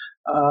well.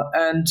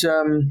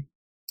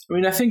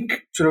 I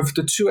think sort of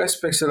the two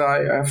aspects that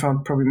I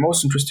found probably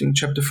most interesting in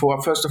chapter 4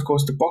 are, first, of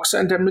course, the Boxer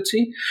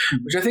indemnity,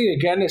 which I think,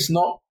 again, is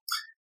not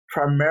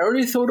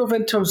primarily thought of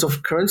in terms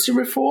of currency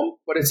reform,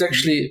 but it's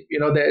actually,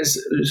 there is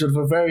sort of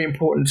a very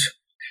important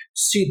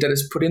seed that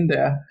is put in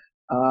there.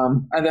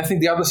 And I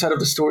think the other side of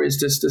the story is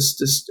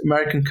this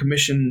American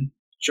Commission,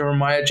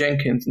 Jeremiah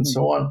Jenkins, and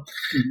so on.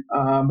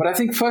 But I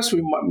think first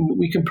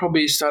we can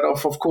probably start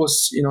off, of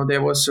course,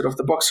 there was sort of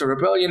the Boxer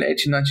Rebellion,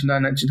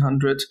 1899,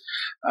 1900,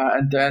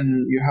 and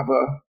then you have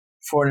a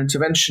foreign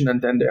intervention,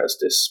 and then there's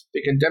this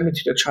big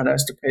indemnity that China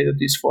has to pay to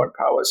these foreign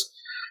powers.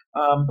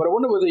 But I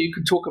wonder whether you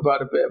could talk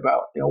about a bit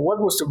about, what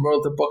was the role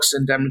of the Boxer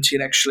indemnity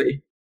in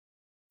actually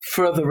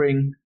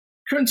furthering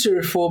currency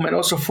reform and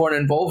also foreign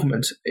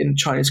involvement in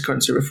Chinese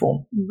currency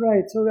reform.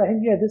 Right. So I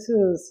think, this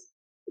is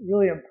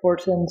really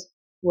important,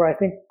 where I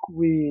think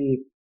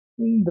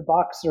the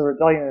Boxer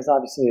Rebellion is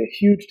obviously a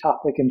huge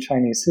topic in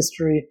Chinese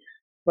history,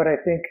 but I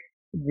think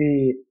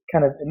the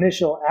kind of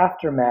initial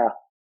aftermath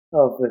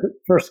of the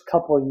first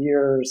couple of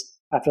years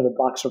after the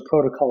Boxer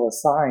Protocol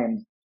is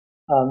signed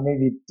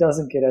maybe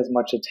doesn't get as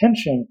much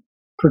attention,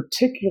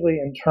 particularly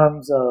in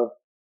terms of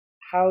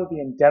how the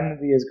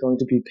indemnity is going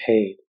to be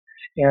paid.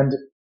 And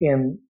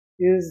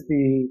is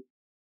the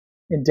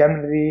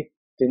indemnity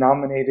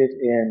denominated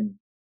in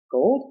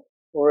gold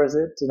or is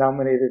it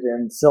denominated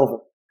in silver?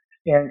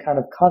 And kind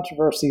of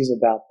controversies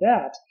about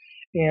that.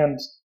 And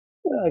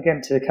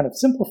again, to kind of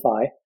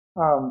simplify,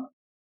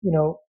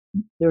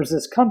 there's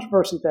this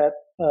controversy that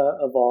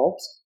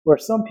evolves where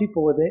some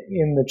people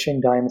within the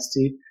Qing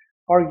dynasty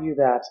argue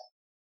that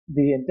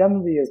the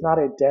indemnity is not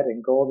a debt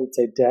in gold, it's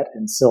a debt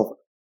in silver,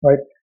 right?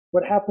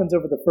 What happens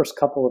over the first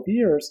couple of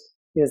years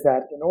is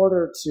that in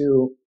order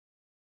to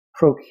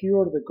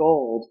procure the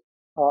gold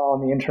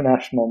on the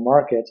international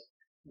market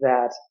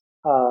that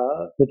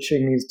the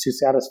Qing needs to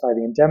satisfy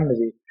the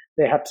indemnity,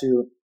 they have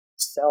to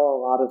sell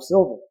a lot of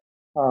silver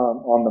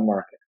on the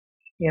market.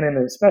 And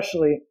in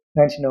especially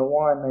 1901,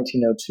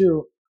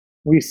 1902,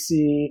 we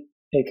see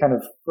a kind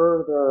of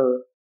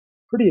further,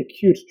 pretty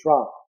acute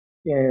drop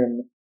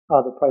in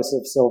the price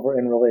of silver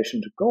in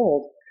relation to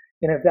gold.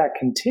 And if that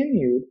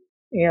continued,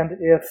 and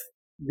if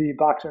the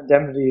Boxer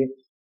indemnity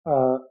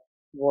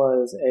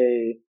was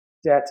a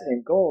debt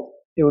in gold,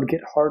 it would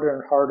get harder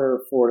and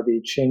harder for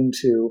the Qing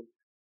to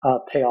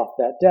pay off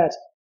that debt,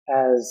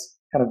 as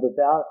kind of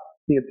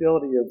the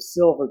ability of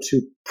silver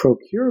to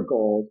procure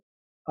gold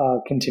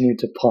continued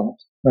to plummet,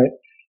 right?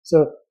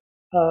 So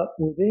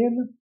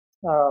within,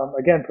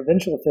 again,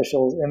 provincial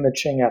officials in the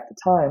Qing at the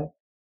time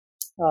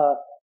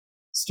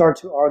start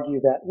to argue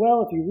that,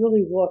 well, if you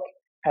really look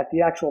at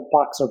the actual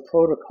Boxer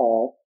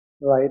Protocol,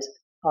 right,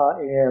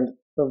 and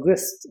the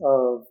list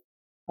of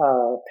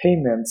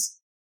payments,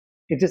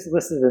 it just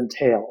listed in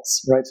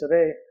tails, right? So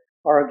they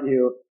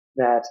argue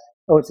that,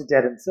 it's a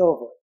debt in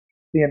silver.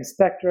 The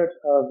Inspectorate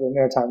of the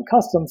Maritime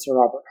Customs, Sir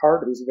Robert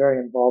Hart, who's very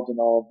involved in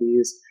all of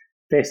these,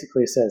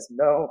 basically says,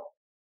 no,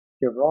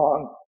 you're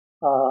wrong.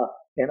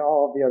 and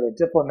all of the other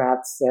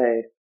diplomats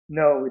say,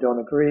 no, we don't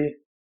agree.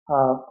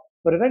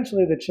 But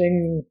eventually the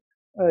Qing,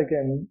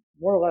 again,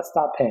 more or less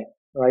stopped paying,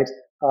 right,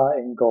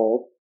 in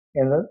gold.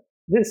 And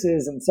this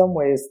is in some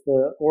ways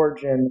the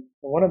origin,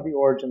 one of the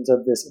origins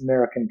of this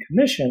American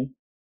commission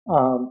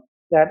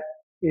that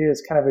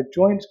is kind of a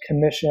joint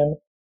commission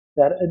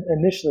that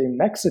initially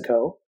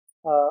Mexico,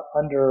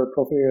 under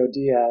Porfirio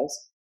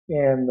Diaz,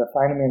 and the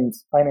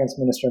finance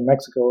minister in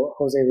Mexico,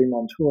 Jose Lee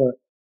Montour,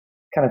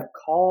 kind of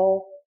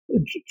call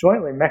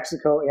jointly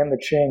Mexico and the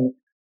Qing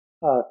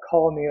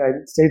call on the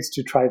United States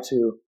to try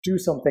to do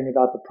something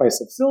about the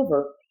price of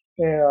silver.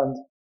 And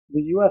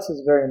the U.S.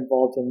 is very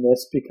involved in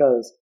this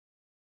because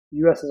the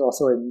U.S. is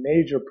also a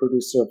major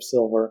producer of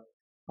silver,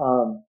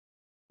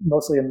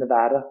 mostly in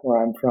Nevada,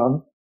 where I'm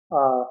from.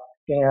 So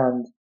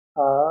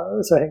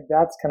I think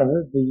that's kind of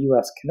the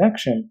U.S.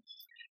 connection.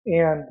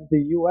 And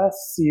the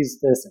U.S. sees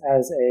this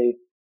as a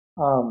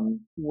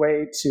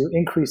way to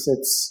increase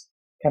its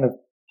kind of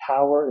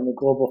power in the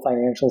global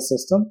financial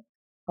system,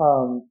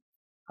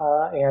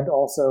 and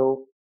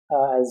also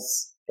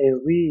as a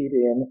lead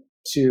in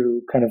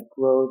to kind of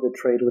grow the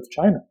trade with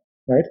China,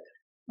 right?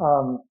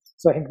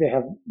 So I think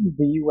the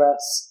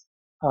U.S.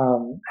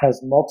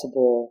 has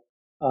multiple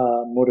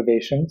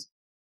motivations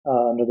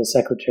under the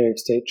Secretary of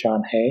State,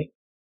 John Hay,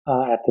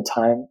 at the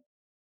time.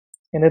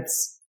 And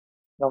it's,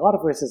 in a lot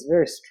of ways, it's a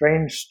very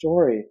strange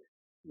story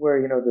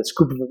where, this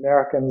group of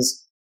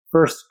Americans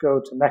first go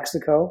to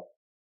Mexico,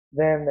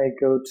 then they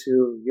go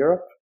to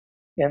Europe,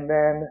 and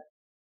then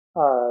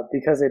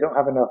because they don't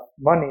have enough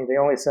money, they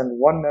only send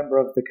one member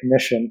of the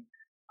commission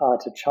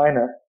to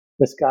China,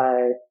 this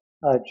guy,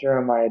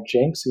 Jeremiah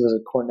Jenks, who was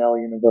a Cornell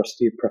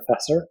University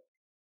professor,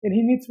 and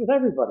he meets with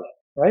everybody,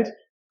 right?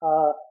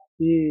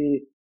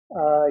 He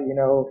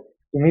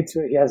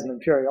has an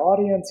imperial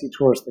audience, he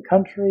tours the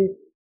country,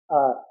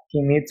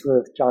 he meets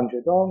with Zhang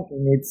Zedong, he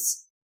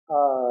meets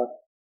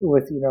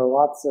with,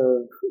 lots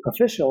of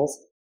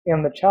officials,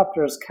 and the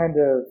chapter is kind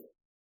of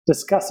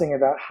discussing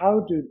about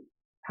how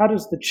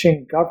does the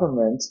Qing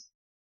government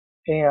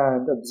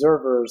and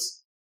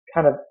observers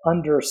kind of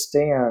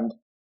understand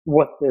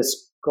what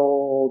this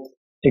gold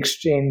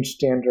exchange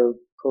standard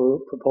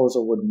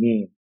proposal would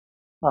mean,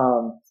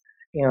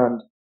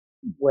 and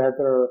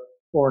whether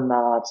or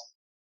not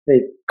they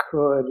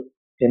could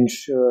and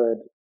should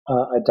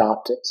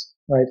adopt it,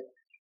 right?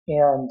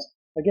 And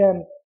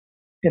again,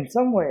 in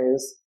some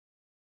ways,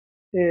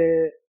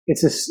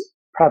 it's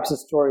perhaps a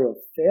story of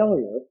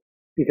failure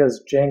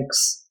because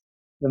Jenks,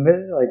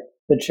 the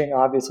Qing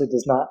obviously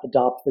does not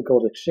adopt the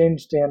gold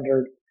exchange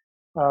standard,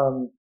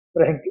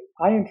 but I think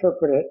I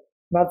interpret it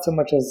not so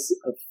much as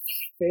a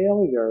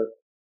failure,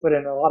 but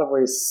in a lot of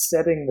ways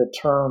setting the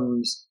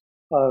terms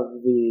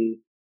of the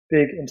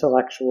big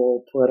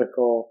intellectual,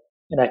 political,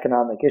 and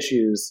economic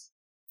issues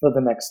for the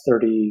next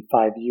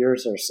 35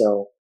 years or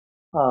so,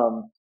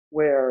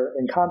 where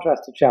in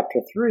contrast to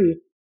Chapter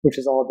 3, which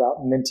is all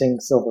about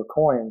minting silver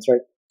coins, right?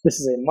 This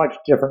is a much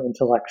different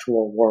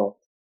intellectual world,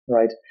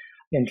 right?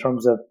 In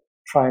terms of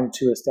trying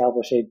to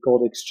establish a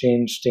gold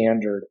exchange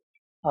standard.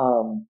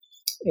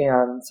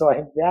 And so I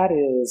think that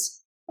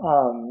is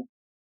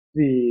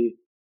the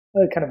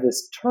kind of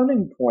this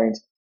turning point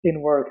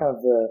in where kind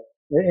of the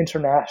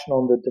international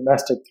and the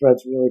domestic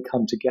threads really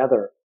come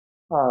together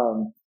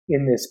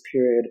in this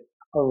period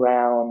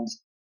around,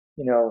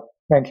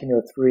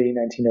 1903,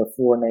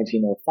 1904,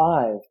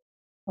 1905.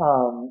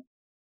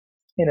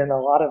 And in a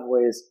lot of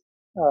ways,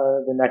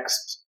 the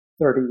next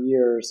 30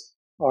 years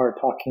are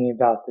talking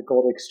about the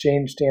gold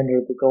exchange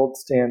standard, the gold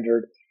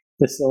standard,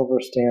 the silver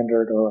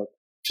standard, or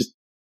just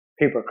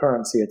paper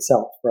currency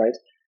itself, right?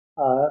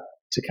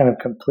 To kind of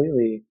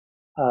completely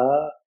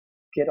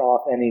get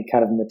off any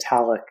kind of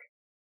metallic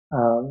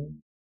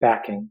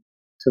backing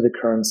to the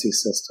currency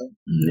system.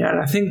 Yeah,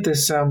 and I think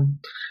this,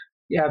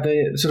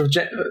 the sort of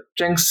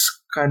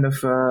Jenks kind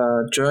of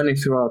journey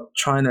throughout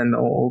China and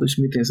all these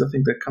meetings, I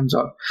think that comes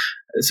out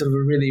as sort of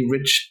a really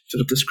rich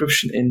sort of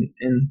description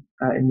in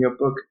your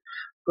book.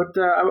 But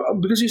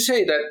because you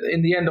say that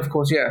in the end, of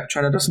course,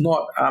 China does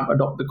not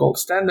adopt the gold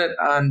standard,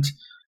 and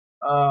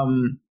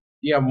one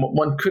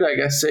could, I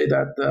guess, say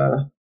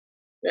that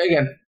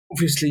again,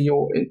 obviously,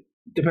 it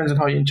depends on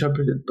how you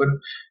interpret it, but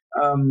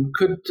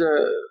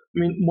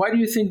why do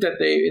you think that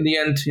they, in the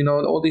end,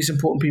 all these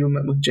important people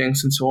met with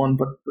Jenks and so on,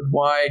 but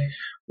why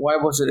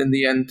was it in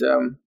the end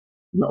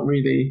not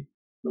really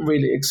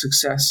a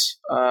success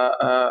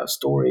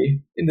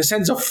story in the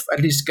sense of at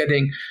least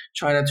getting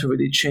China to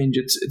really change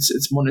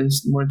its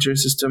monetary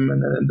system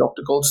and adopt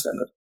the gold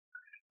standard?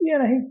 Yeah,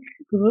 and I think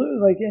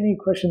like any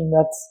question,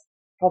 that's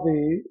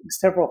probably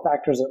several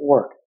factors at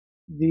work.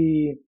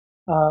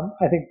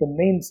 I think the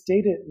main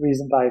stated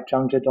reason by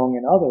Zhang Zedong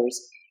and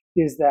others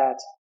is that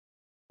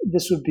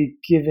this would be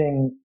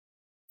giving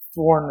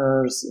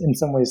foreigners, in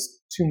some ways,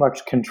 too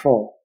much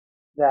control.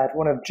 That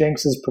one of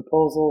Jenks's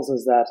proposals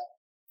is that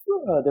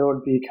there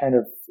would be kind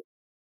of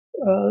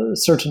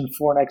certain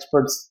foreign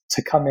experts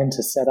to come in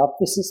to set up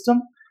the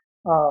system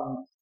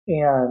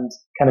and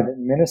kind of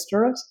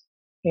administer it,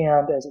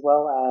 and as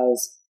well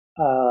as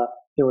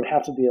there would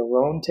have to be a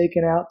loan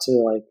taken out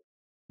to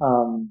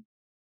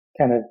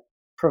kind of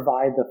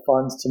provide the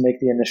funds to make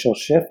the initial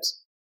shift,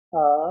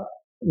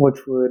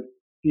 which would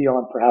be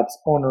on perhaps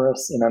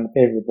onerous and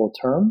unfavorable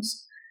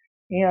terms.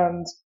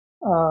 And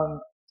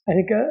I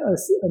think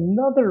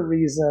another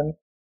reason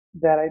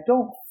that I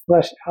don't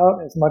flesh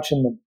out as much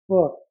in the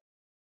book,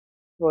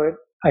 but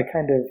I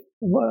kind of,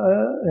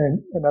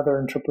 another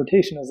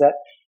interpretation is that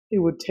it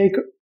would take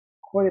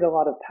quite a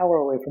lot of power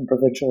away from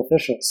provincial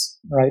officials,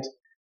 right?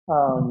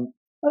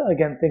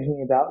 Again,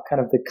 thinking about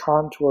kind of the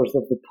contours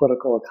of the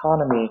political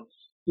economy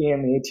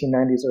in the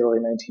 1890s, early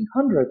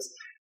 1900s,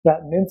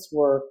 that mints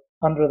were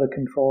under the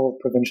control of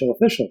provincial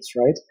officials,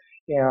 right?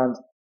 And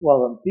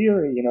while in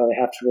theory, they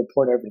have to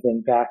report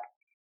everything back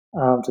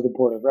to the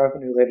Board of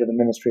Revenue, later the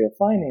Ministry of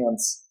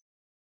Finance,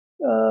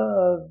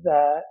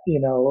 that,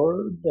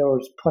 there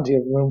was plenty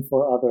of room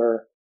for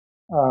other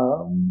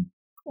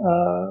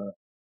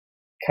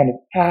kind of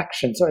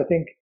action. So I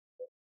think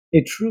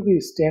a truly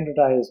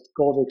standardized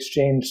gold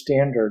exchange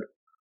standard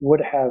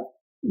would have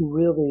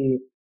really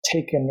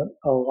taken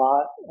a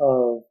lot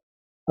of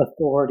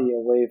authority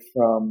away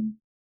from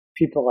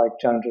people like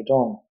Zhang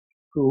Zhidong,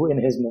 who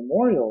in his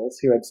memorials,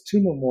 he writes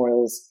 2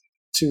 memorials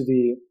to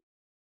the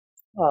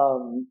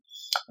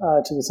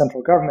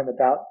central government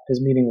about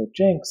his meeting with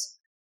Jenks.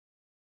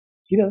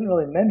 He doesn't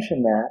really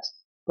mention that,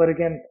 but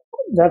again,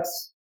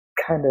 that's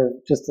kind of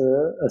just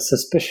a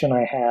suspicion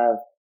I have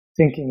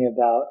thinking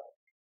about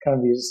kind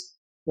of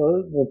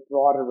the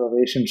broader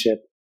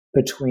relationship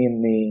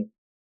between the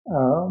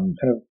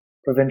kind of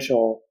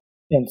provincial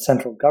and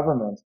central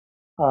government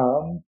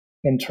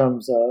in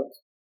terms of,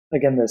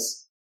 again,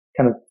 this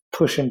kind of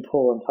push and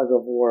pull and tug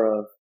of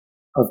war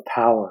of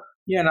power.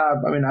 Yeah, no,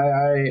 I mean,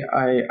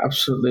 I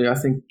absolutely, I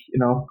think,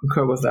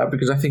 concur with that,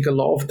 because I think a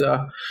lot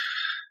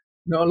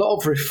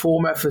of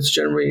reform efforts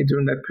generally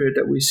during that period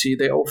that we see,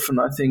 they often,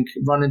 I think,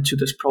 run into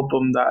this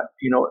problem that,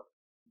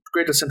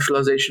 greater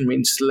centralization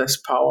means less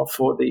power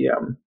for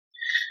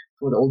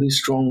all these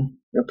strong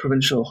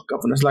provincial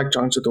governors like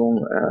Zhang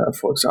Zedong,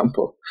 for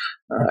example,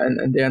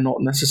 and they are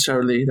not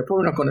necessarily, they're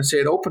probably not going to say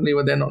it openly,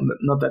 but they're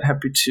not that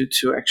happy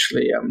to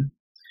actually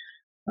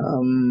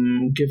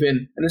give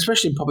in. And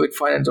especially in public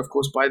finance, of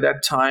course, by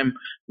that time,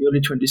 the early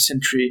 20th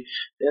century,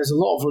 there's a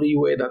lot of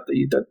leeway that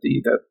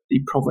the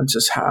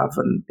provinces have,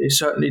 and they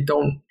certainly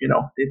don't,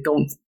 they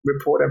don't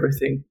report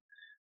everything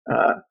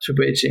to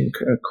Beijing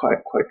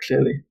quite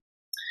clearly.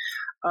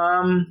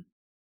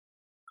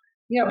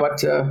 Yeah,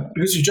 but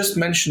because you just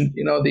mentioned,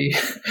 the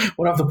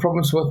one of the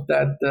problems with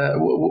that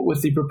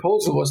with the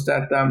proposal was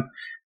that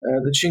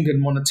the Qing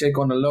didn't want to take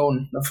on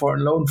a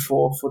foreign loan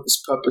for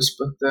this purpose.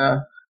 But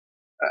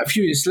a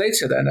few years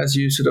later, then, as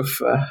you sort of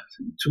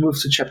to move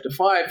to chapter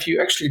 5, you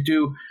actually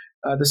do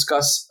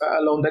discuss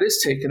a loan that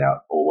is taken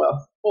out, or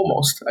well,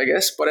 almost, I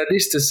guess, but at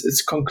least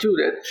it's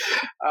concluded.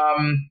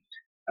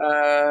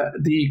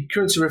 The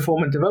currency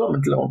reform and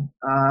development loan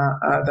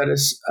that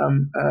is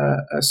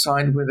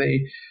signed with a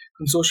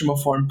consortium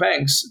of foreign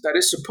banks that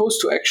is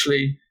supposed to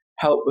actually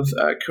help with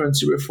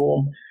currency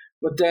reform.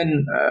 But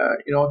then,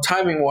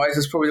 timing-wise,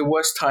 it's probably the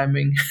worst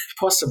timing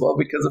possible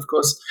because, of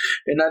course,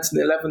 in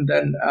 1911,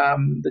 then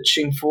the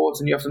Qing falls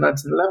and you have the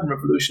 1911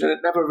 revolution, and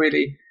it never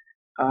really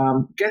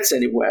gets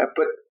anywhere.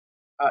 But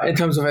in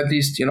terms of at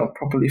least,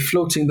 properly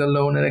floating the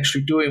loan and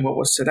actually doing what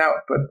was set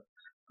out. But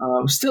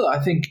still, I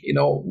think,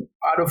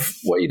 out of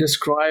what you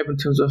describe in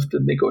terms of the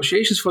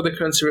negotiations for the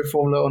currency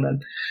reform loan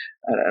and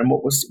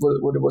what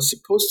it was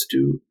supposed to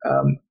do,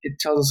 it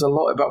tells us a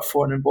lot about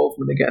foreign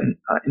involvement again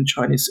in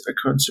Chinese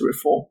currency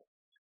reform.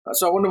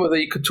 So I wonder whether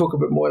you could talk a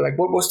bit more, like,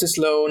 what was this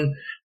loan?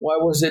 Why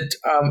was it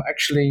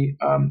actually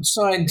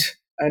signed,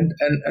 and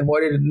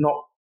why did it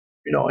not,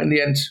 in the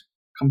end,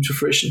 come to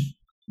fruition?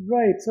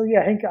 Right. So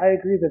yeah, Hank, I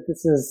agree that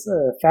this is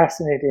a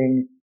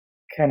fascinating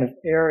kind of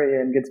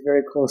area and gets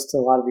very close to a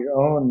lot of your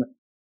own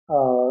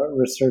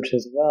research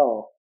as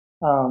well.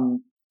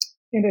 And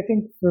I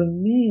think for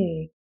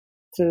me,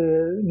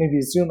 to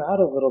maybe zoom out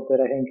a little bit,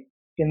 I think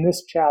in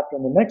this chapter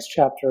and the next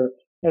chapter,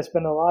 I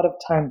spend a lot of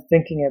time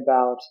thinking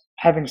about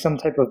having some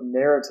type of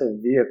narrative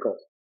vehicle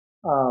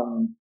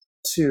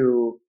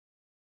to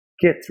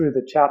get through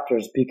the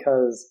chapters,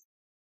 because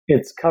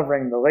it's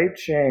covering the late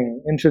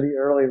Qing into the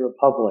early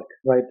Republic,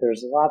 right?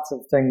 There's lots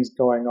of things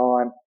going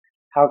on.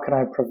 How can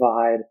I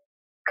provide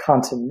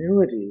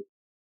continuity?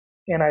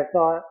 And I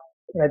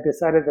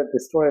decided that the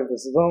story of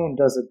this loan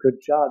does a good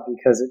job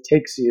because it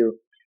takes you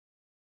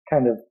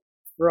kind of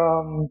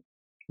from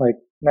like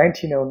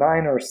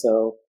 1909 or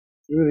so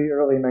through the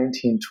early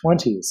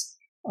 1920s.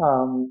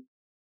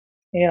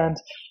 And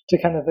to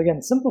kind of,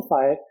 again,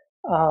 simplify it,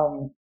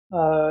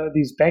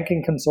 these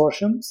banking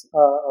consortiums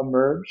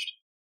emerged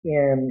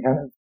in kind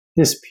of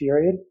this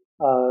period,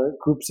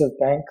 groups of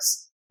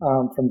banks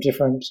from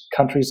different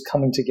countries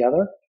coming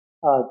together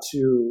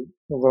to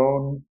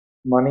loan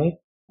money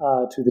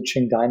to the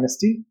Qing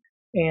dynasty.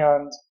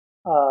 And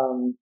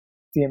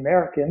the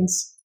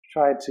Americans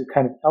tried to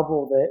kind of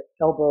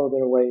elbow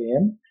their way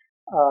in.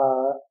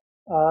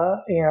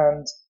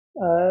 And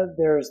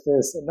there's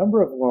a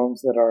number of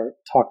loans that are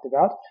talked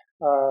about.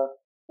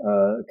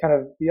 Kind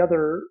of the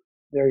other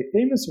very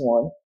famous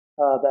one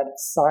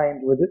that's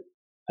signed with it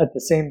at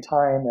the same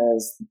time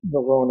as the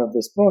loan of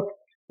this book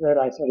that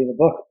I study in the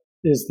book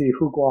is the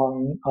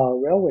Huguang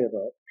Railway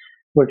Loan,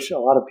 which a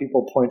lot of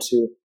people point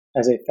to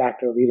as a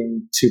factor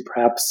leading to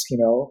perhaps,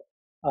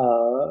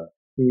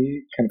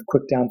 the kind of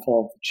quick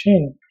downfall of the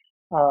Qing.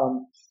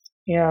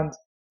 And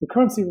the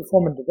Currency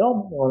Reform and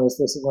Development Loan is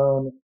this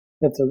loan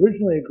that's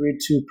originally agreed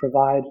to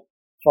provide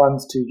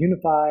funds to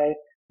unify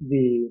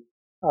the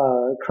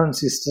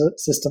currency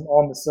system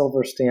on the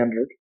silver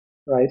standard,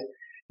 right?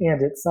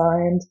 And it's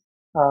signed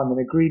and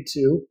agreed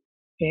to.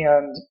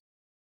 And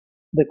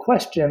the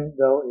question,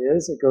 though,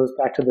 is it goes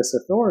back to this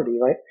authority,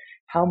 right?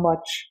 How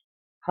much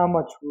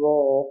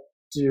role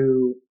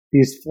do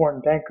these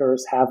foreign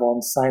bankers have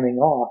on signing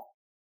off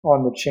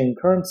on the Qing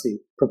currency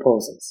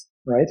proposals,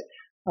 right?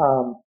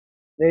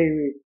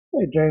 During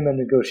the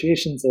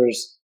negotiations,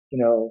 there's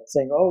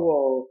saying, oh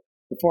well,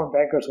 the foreign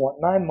bankers want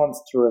 9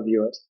 months to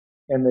review it,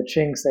 and the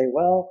Qing say,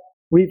 well,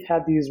 we've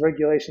had these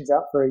regulations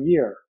out for a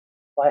year.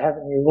 Why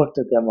haven't you looked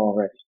at them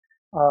already?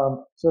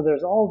 So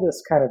there's all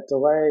this kind of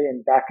delay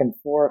and back and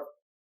forth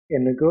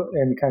in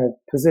kind of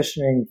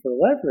positioning for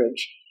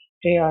leverage.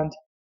 And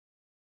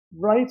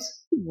right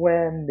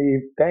when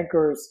the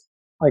bankers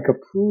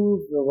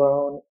approve the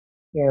loan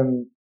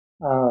in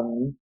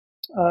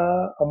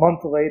a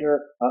month later,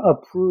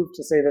 approved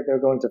to say that they're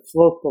going to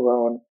float the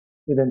loan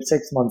within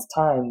 6 months'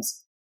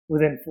 times,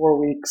 within 4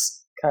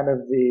 weeks, kind of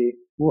the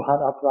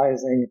Wuhan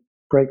uprising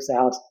breaks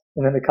out,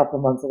 and then a couple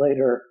of months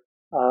later,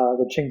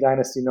 the Qing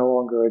dynasty no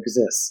longer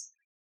exists.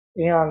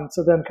 And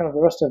so then kind of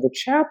the rest of the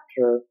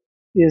chapter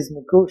is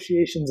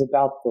negotiations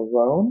about the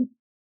loan,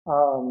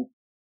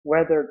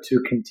 whether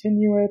to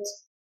continue it,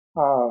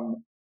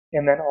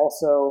 and then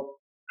also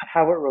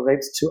how it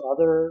relates to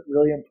other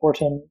really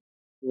important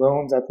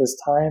loans at this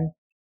time,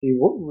 the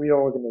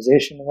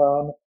reorganization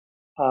loan.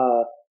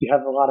 You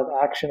have a lot of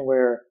action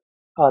where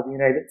the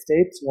United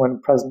States,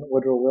 when President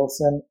Woodrow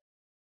Wilson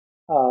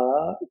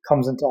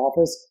comes into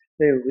office,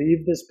 they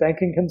leave this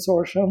banking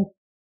consortium,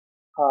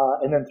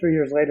 and then 3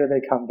 years later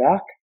they come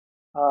back.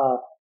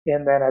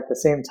 And then at the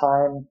same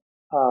time,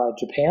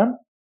 Japan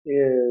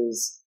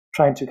is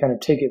trying to kind of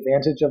take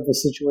advantage of the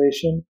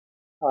situation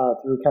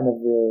through kind of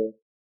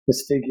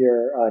this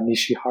figure,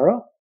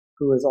 Nishihara,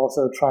 who is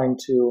also trying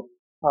to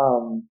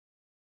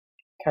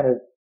kind of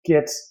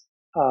get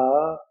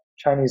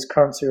Chinese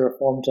currency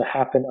reform to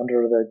happen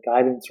under the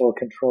guidance or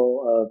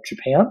control of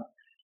Japan.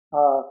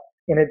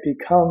 And it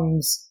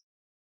becomes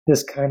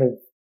this kind of,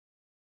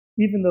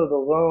 even though the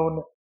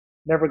loan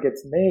never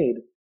gets made,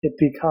 it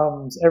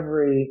becomes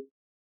every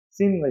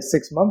seemingly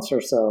 6 months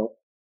or so,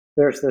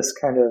 there's this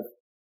kind of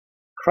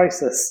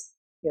crisis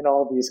in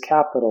all these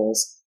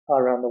capitals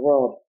around the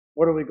world.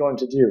 What are we going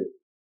to do?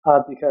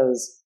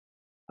 Because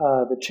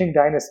the Qing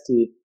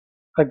dynasty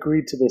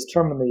agreed to this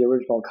term in the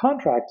original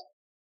contract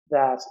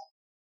that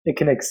it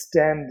can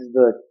extend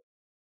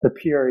the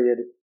period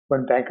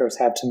when bankers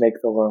have to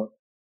make the loan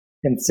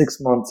in 6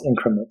 months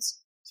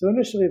increments. So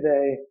initially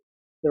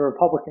the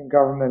Republican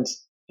government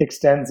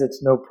extends it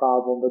no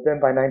problem, but then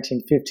by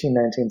 1915,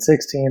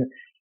 1916, it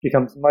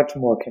becomes much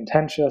more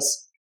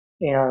contentious,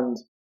 and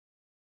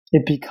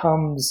it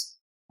becomes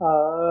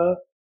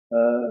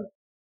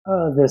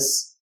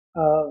this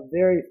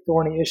very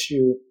thorny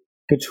issue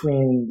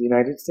between the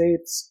United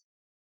States,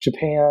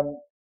 Japan,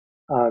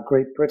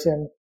 Great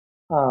Britain,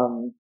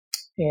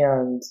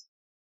 and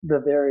the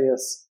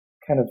various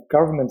kind of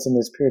governments in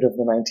this period of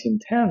the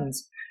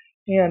 1910s.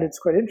 And it's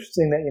quite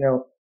interesting that,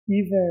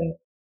 even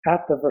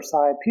at the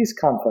Versailles Peace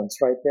Conference,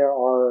 right, there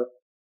are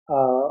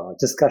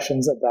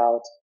discussions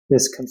about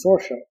this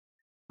consortium.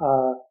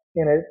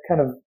 And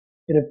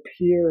it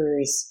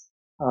appears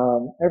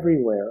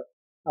everywhere,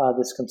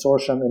 this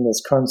consortium in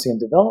this currency and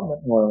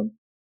development loan.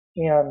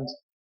 And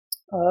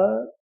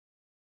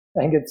I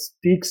think it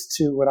speaks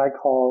to what I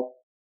call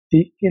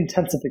the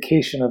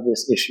intensification of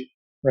this issue,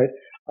 right?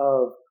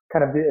 Of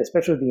kind of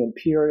especially the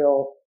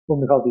imperial, what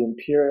we call the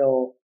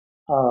imperial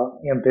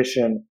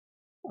ambition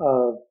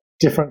of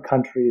different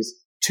countries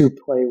to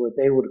play what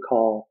they would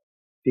call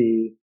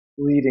the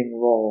leading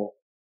role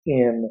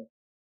in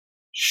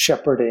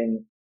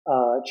shepherding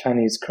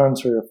Chinese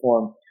currency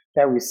reform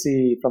that we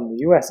see from the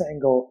U.S.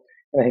 angle,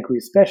 and I think we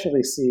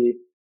especially see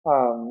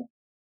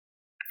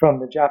from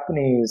the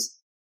Japanese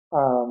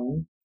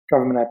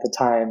government at the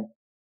time,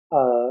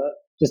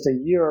 just a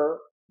year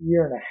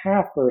and a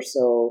half or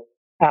so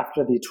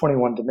after the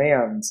 21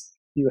 demands,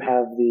 you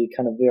have the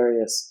kind of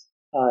various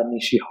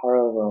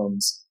Nishihara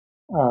loans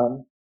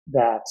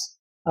that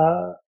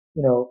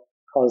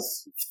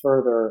cause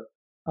further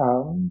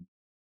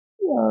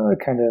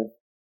kind of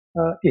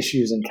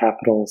issues in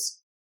capitals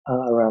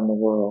around the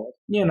world.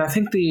 Yeah, and I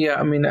think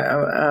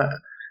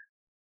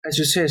as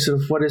you say,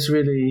 sort of what is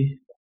really,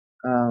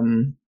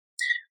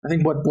 I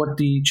think what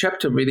the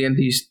chapter really, and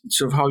these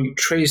sort of how you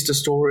trace the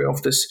story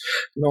of this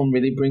loan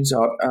really brings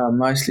out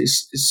nicely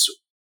is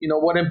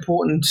what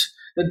important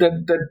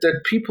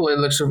that people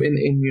in sort of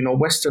in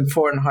Western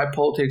foreign high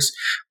politics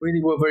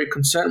really were very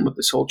concerned with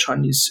this whole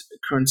Chinese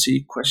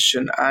currency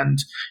question, and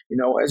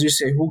as you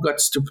say, who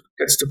gets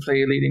to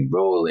play a leading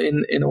role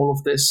in all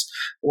of this,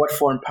 what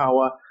foreign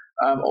power.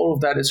 All of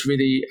that is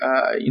really,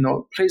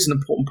 plays an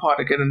important part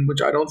again, in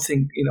which I don't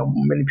think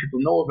many people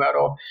know about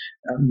or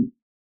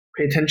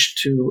pay attention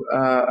to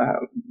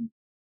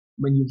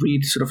when you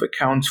read sort of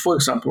accounts, for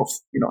example, of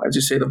as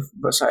you say, the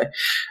Versailles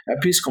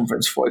Peace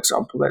Conference, for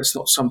example. That's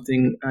not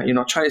something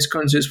Chinese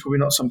currency is probably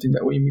not something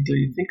that we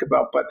immediately think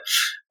about, but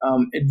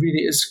it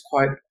really is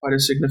quite a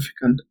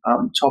significant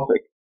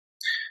topic.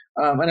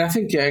 And I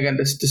think again,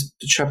 the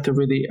chapter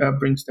really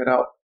brings that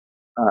out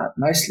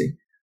nicely.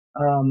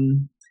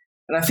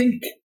 And I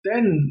think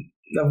then,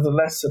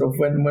 nevertheless, sort of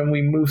when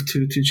we move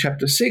to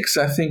chapter 6,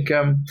 I think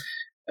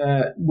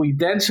we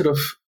then sort of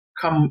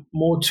come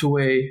more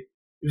to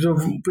sort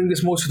of bring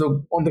this more to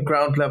the on the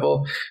ground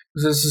level.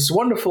 There's this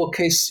wonderful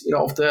case,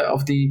 of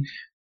the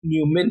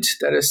new mint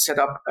that is set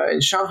up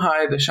in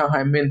Shanghai, the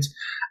Shanghai Mint,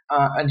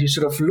 and you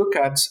sort of look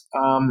at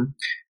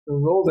the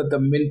role that the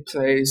mint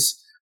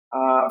plays,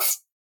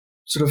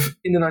 sort of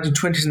in the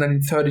 1920s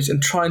and 1930s,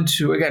 in trying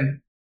to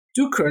again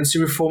do currency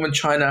reform in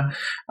China,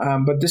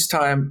 but this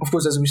time, of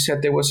course, as we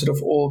said, there was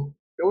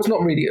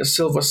not really a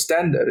silver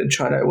standard in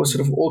China. It was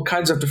sort of all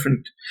kinds of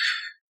different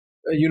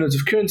units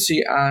of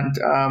currency, and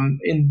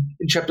in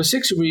chapter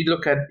 6 we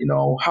look at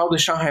how the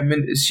Shanghai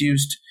Mint is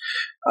used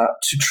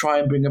to try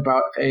and bring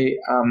about a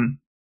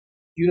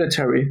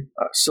unitary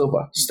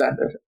silver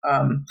standard.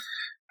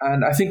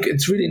 And I think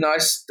it's really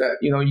nice that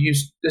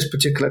use this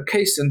particular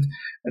case and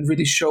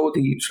really show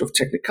the sort of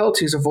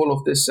technicalities of all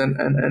of this and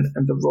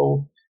the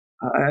role.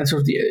 And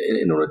sort of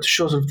in order to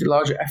show sort of the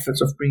larger efforts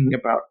of bringing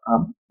about a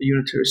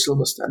unitary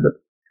silver standard.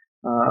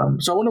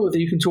 So I wonder whether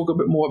you can talk a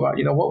bit more about,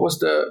 what was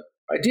the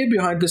idea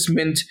behind this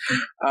mint,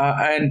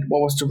 and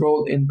what was the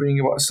role in bringing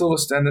about a silver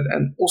standard,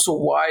 and also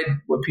why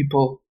were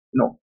people,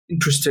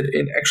 interested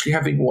in actually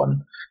having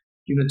one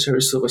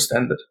unitary silver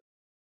standard?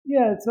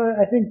 Yeah, so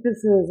I think this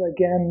is,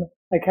 again,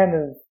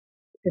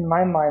 in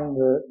my mind,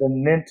 the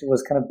mint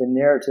was kind of the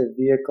narrative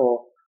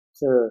vehicle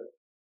to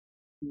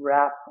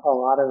wrap a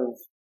lot of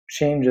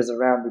changes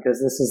around,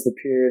 because this is the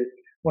period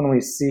when we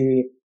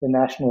see the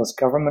nationalist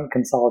government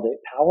consolidate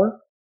power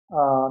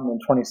in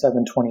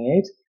 27,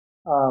 28.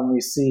 We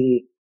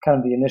see kind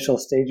of the initial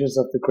stages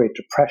of the Great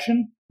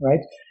Depression, right?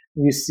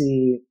 We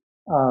see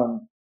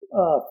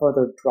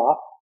further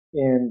drop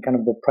in kind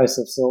of the price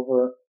of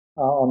silver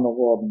on the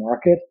world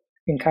market,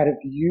 and kind of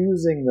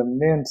using the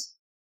mint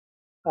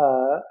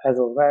as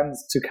a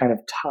lens to kind of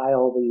tie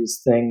all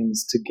these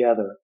things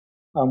together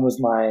was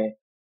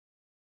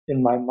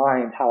in my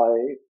mind, how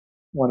I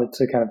wanted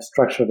to kind of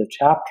structure the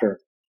chapter.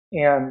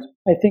 And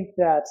I think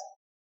that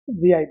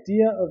the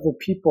idea of the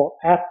people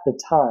at the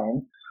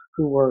time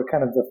who were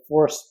kind of the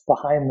force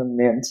behind the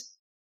mint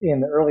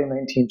in the early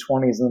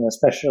 1920s, and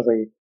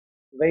especially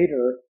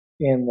later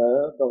in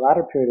the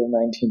latter period of the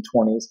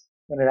 1920s,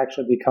 when it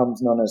actually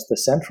becomes known as the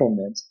central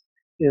mint,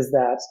 is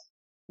that,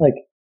 like,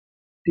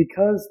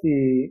 because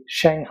the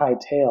Shanghai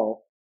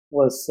tale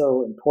was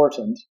so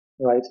important,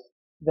 right,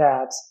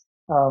 that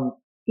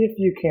if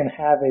you can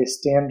have a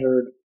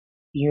standard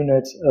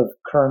unit of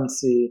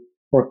currency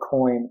or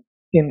coin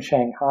in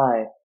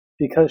Shanghai,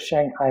 because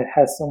Shanghai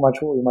has so much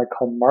what we might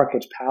call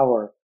market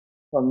power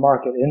or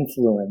market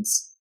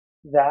influence,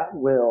 that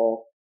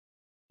will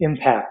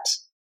impact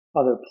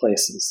other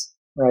places,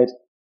 right?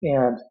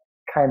 And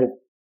kind of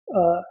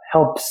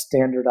help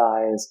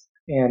standardize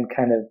and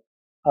kind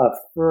of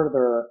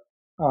further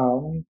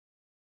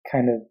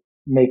kind of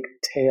make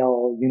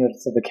tail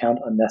units of account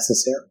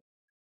unnecessary.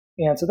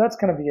 And so that's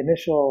kind of the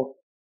initial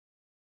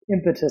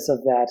impetus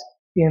of that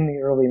in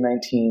the early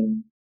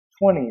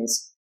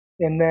 1920s.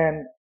 And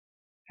then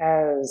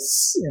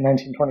as in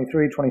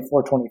 1923,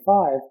 24,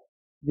 25,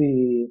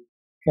 the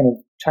kind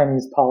of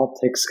Chinese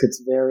politics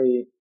gets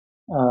very,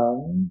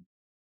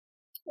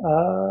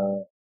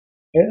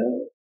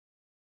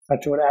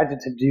 not sure what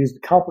adjective to use to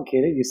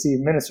complicate it. You see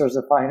ministers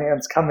of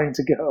finance coming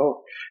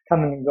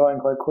and going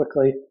quite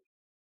quickly.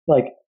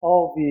 Like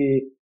all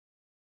the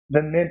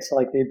mint,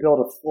 like they build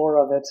a floor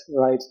of it,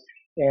 right?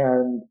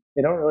 And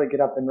they don't really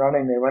get up and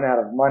running. They run out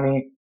of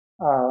money,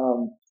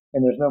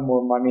 and there's no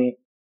more money.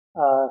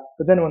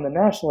 But then when the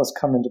nationalists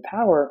come into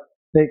power,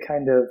 they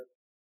kind of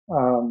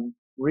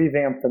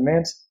revamp the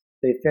mint.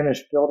 They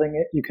finish building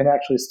it. You can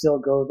actually still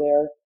go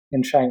there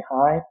in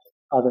Shanghai.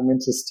 The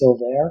mint is still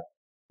there.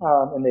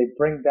 And they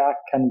bring back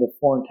kind of the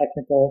foreign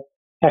technical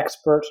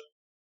expert,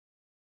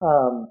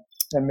 an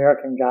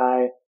American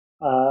guy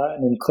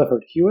named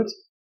Clifford Hewitt,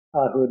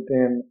 who had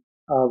been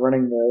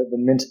running the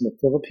mint in the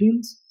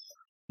Philippines.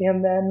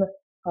 And then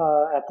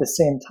at the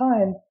same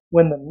time,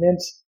 when the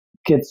mint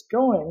gets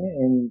going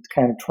in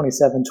kind of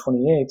 27,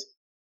 28,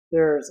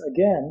 there's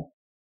again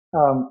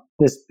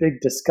this big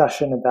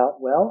discussion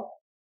about, well,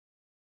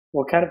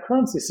 what kind of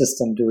currency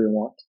system do we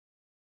want?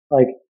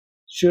 Like,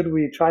 should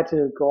we try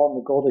to go on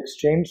the gold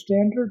exchange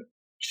standard?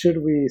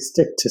 Should we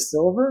stick to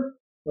silver,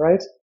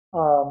 right?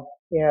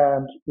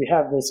 And we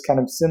have this kind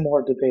of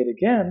similar debate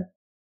again,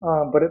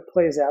 but it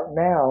plays out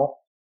now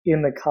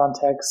in the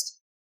context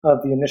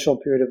of the initial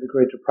period of the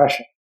Great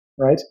Depression,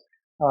 right?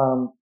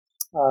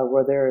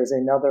 Where there is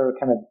another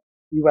kind of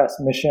U.S.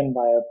 mission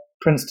by a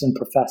Princeton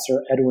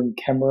professor, Edwin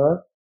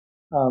Kemmerer,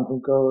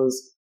 who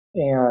goes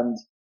and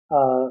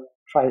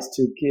tries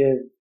to give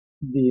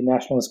the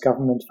nationalist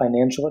government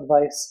financial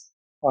advice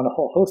on a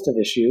whole host of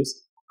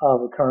issues,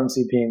 the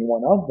currency being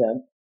one of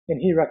them. And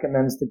he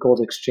recommends the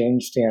gold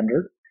exchange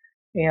standard.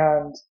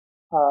 And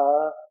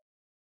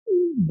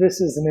this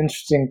is an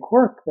interesting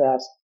quirk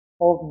that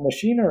all the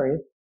machinery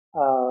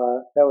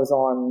that was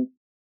on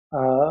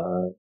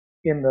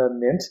in the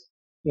mint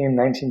in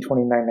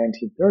 1929,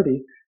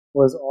 1930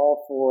 was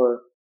all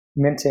for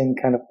minting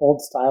kind of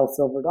old style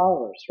silver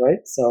dollars,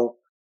 right? So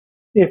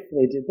if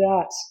they did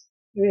that,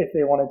 if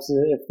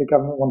the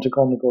government wanted to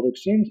go on the gold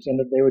exchange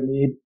standard, they would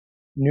need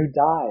new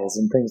dies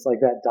and things like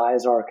that.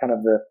 Dies are kind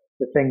of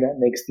the thing that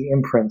makes the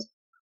imprint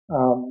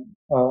on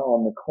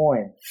the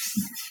coin.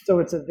 So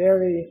it's a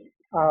very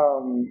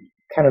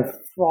kind of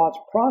fraught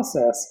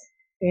process,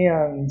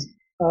 and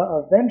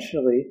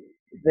eventually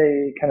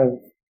they kind of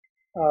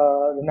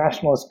the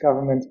nationalist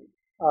government,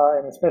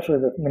 and especially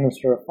the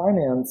Minister of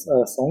Finance,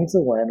 Song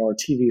Ziwen, or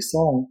TV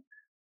Song,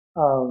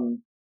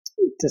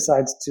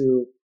 decides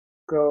to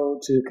go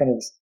to kind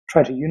of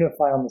try to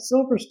unify on the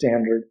silver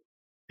standard,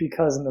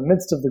 because in the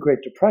midst of the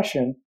Great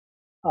Depression,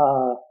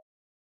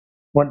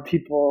 when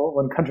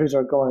countries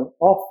are going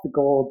off the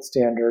gold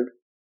standard,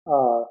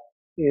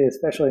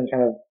 especially in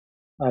kind of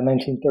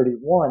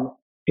 1931,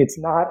 it's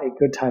not a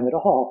good time at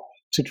all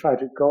to try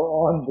to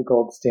go on the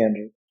gold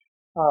standard.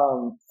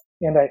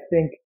 And I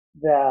think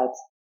that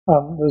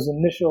those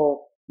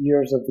initial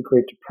years of the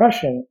Great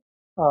Depression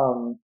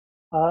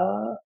are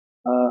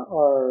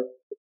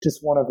just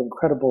one of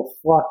incredible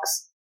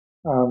flux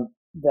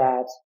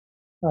that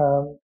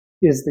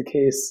is the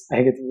case. I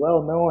think it's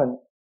well known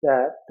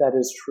that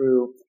is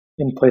true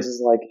in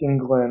places like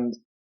England,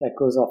 that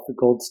goes off the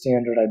gold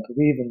standard, I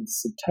believe, in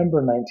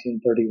September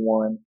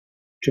 1931,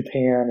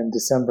 Japan in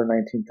December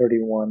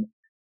 1931.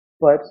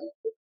 But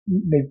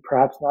maybe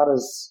perhaps not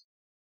as,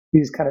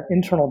 these kind of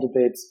internal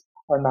debates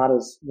are not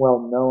as well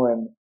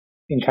known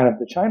in kind of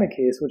the China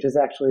case, which is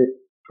actually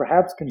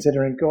perhaps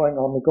considering going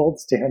on the gold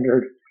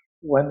standard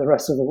when the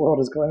rest of the world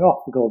is going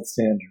off the gold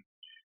standard.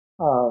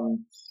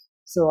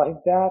 So I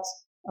think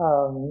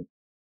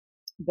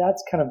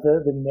that's kind of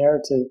the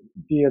narrative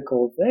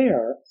vehicle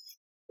there.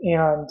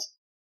 And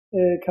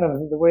kind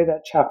of the way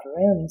that chapter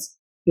ends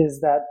is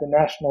that the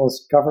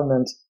nationalist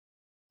government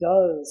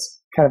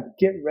does kind of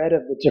get rid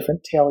of the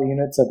different tail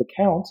units of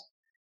account,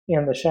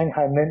 and the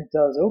Shanghai Mint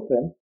does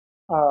open,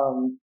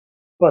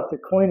 but the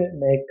coin it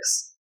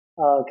makes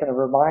kind of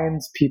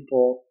reminds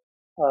people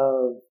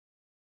of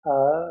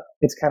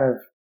it's kind of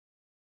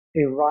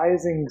a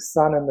rising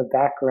sun in the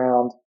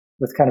background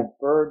with kind of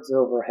birds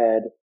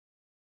overhead,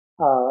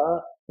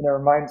 and it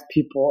reminds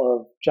people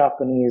of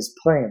Japanese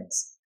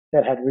planes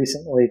that had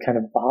recently kind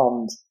of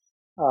bombed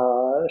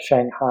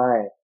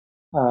Shanghai.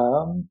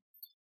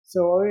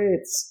 So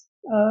it's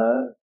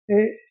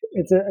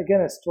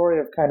again a story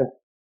of kind of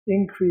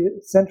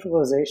increased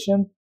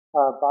centralization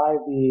by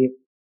the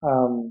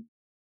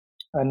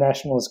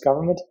nationalist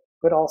government,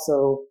 but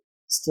also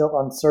still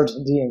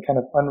uncertainty and kind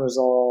of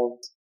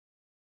unresolved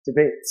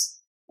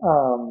debates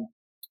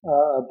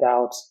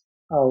about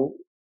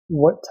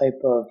what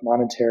type of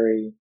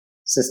monetary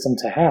system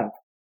to have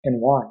and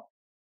why.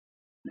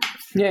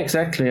 Yeah,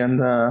 exactly.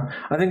 And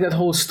I think that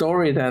whole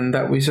story then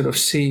that we sort of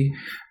see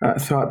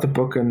throughout the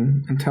book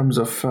in terms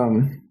of,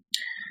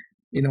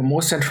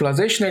 more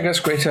centralization, I guess,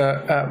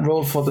 greater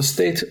role for the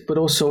state, but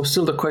also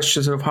still the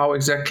questions of how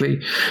exactly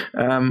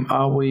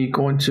are we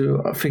going to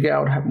figure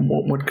out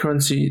what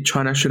currency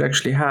China should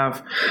actually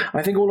have.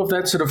 I think all of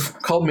that sort of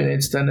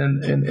culminates then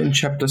in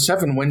chapter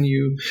 7 when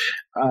you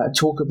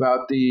talk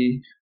about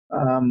the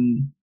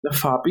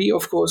Fabi,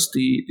 of course,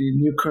 the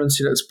new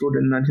currency that's brought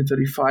in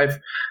 1935,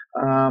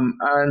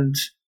 and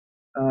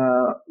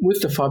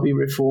with the Fabi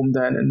reform,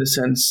 then in the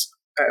sense,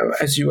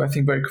 as you I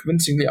think very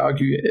convincingly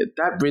argue,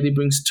 that really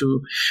brings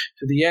to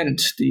the end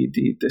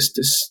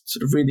this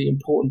sort of really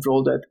important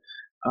role that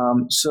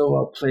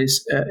silver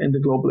plays in the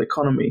global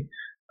economy,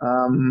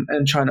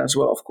 and China as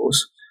well, of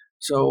course.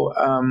 So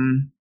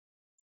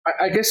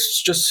I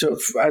guess just sort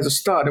of as a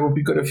start, it would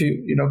be good if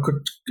you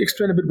could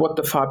explain a bit what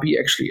the Fabi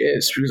actually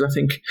is, because I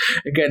think,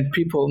 again,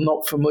 people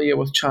not familiar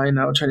with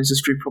China or Chinese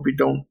history probably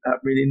don't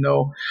really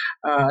know.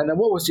 And then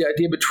what was the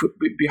idea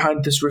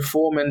behind this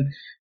reform, and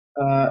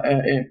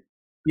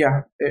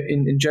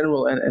in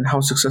general, and how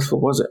successful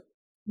was it?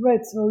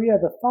 Right. So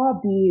the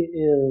Fabi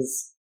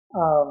is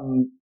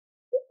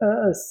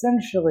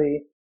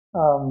essentially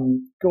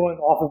going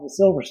off of the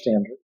silver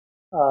standard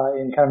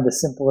in kind of the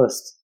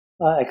simplest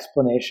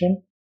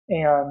explanation.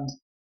 And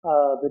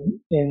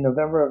in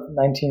November of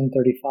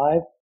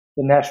 1935,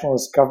 the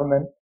nationalist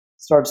government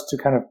starts to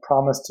kind of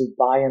promise to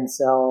buy and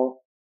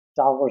sell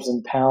dollars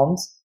and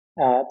pounds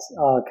at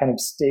kind of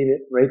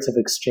stated rates of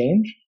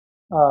exchange.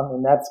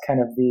 And that's kind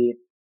of the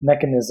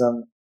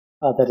mechanism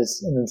that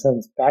is, in a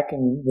sense,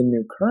 backing the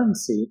new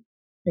currency.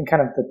 And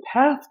kind of the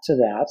path to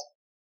that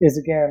is,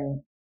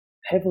 again,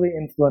 heavily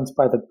influenced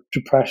by the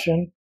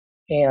Depression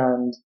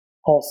and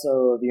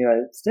also the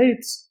United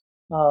States,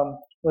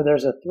 where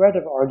there's a thread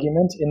of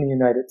argument in the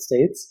United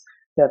States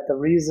that the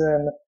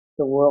reason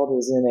the world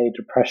is in a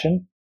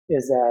depression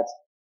is that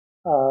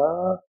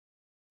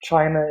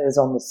China is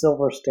on the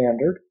silver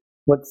standard,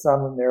 what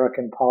some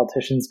American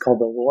politicians call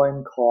the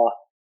loincloth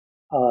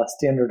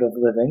standard of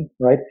living,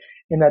 right?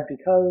 And that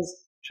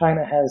because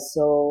China has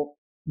so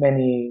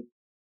many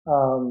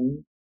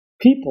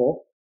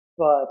people,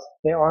 but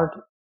they aren't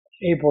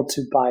able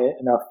to buy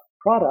enough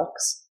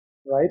products,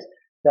 right?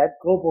 That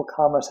global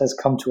commerce has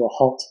come to a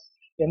halt.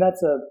 And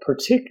that's a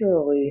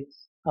particularly,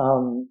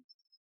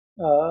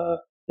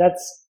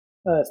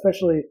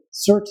 especially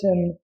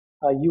certain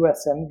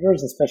U.S.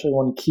 senators, especially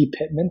one Key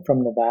Pittman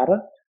from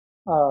Nevada,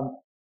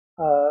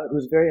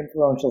 who's a very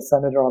influential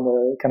senator on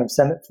the kind of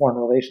Senate Foreign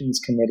Relations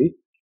Committee.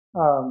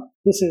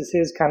 This is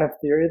his kind of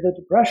theory of the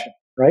Depression,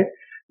 right?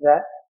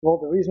 That, well,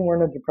 the reason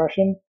we're in a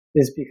depression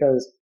is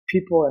because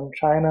people in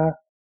China,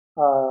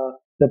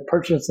 the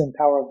purchasing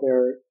power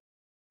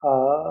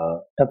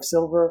of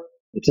silver,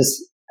 it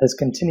just has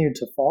continued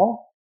to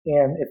fall.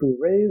 And if we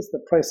raise the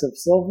price of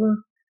silver,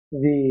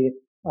 the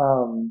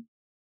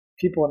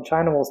people in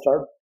China will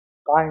start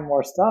buying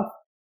more stuff,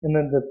 and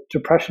then the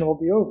depression will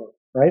be over,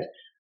 right?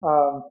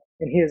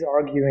 And he is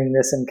arguing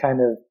this in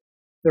kind of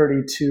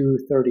 32,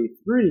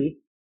 33,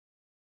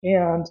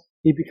 and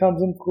he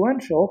becomes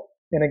influential.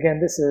 And again,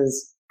 this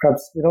is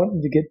perhaps, we don't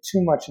need to get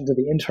too much into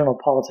the internal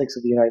politics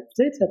of the United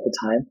States at the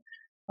time,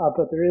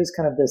 but there is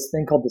kind of this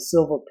thing called the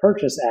Silver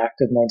Purchase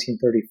Act of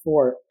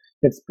 1934.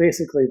 It's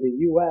basically the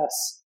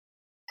U.S.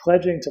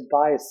 pledging to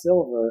buy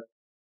silver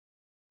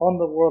on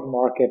the world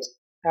market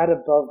at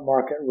above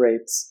market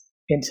rates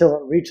until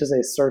it reaches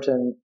a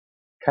certain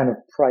kind of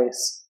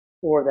price,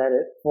 or that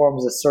it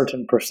forms a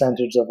certain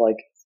percentage of like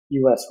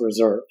U.S.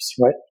 reserves,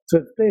 right? So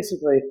it's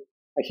basically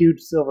a huge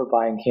silver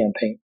buying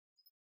campaign.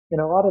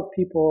 And a lot of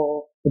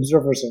people,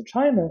 observers in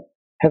China,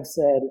 have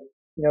said,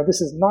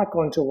 this is not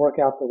going to work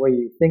out the way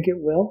you think it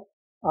will,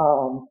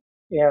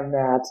 and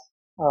that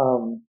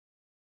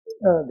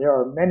there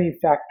are many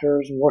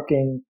factors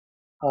working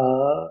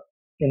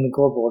in the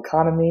global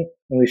economy,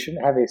 and we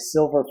shouldn't have a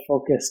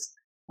silver-focused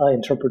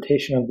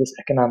interpretation of this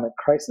economic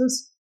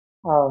crisis,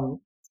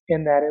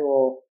 and that it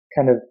will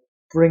kind of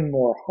bring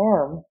more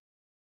harm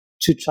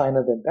to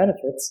China than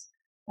benefits,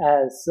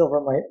 as silver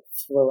might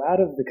flow out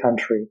of the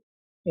country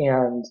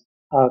and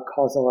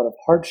cause a lot of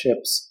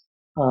hardships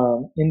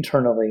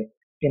internally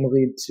and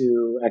lead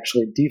to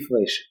actually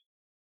deflation.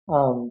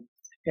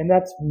 And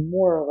that's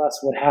more or less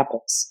what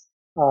happens.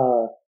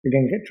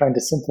 Again, trying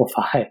to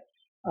simplify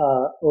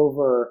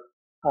over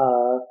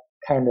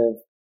kind of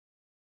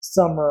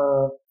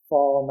summer,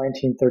 fall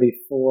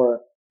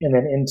 1934, and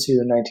then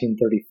into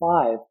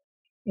 1935.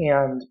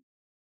 And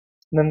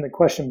then the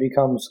question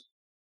becomes,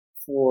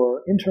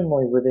 for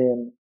internally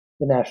within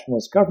the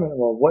nationalist government,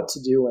 well, what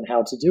to do and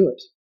how to do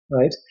it,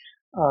 right?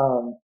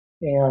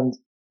 And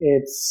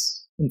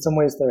it's, in some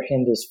ways, their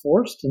hand is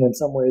forced, and in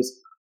some ways,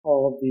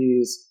 all of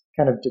these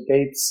kind of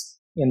debates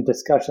and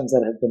discussions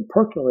that have been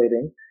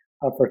percolating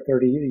for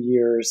 30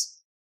 years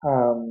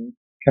kind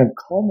of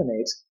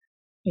culminate.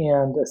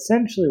 And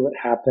essentially what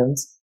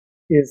happens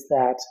is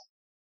that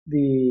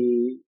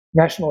the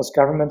nationalist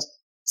government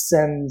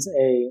sends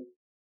a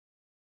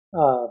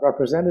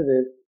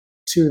representative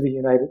to the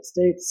United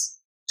States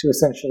to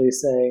essentially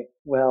say,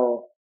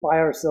 well, buy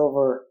our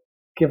silver,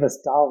 give us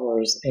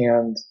dollars,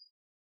 and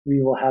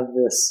we will have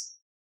this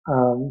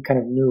kind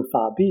of new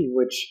FAB,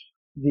 which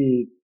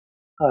the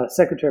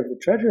Secretary of the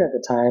Treasury at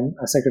the time,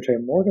 Secretary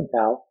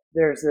Morgenthau,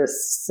 there's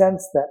this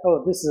sense that,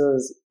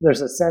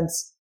 there's a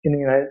sense in the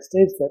United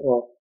States that,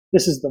 well,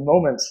 this is the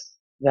moment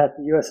that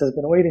the U.S. has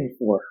been waiting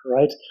for,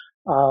 right?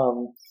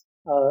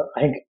 I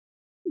think,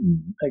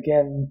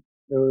 again,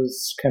 there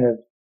was kind of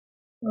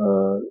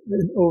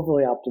an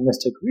overly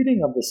optimistic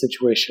reading of the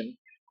situation,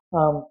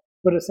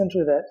 but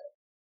essentially that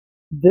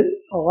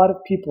a lot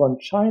of people in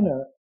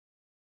China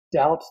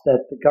doubt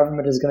that the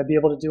government is going to be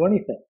able to do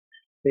anything.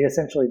 They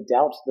essentially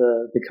doubt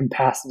the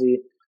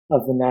capacity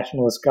of the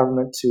nationalist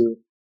government to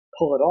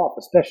pull it off,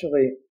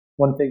 especially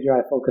one figure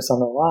I focus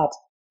on a lot,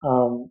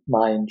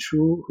 Ma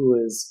Ying-chu, who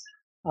is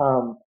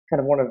kind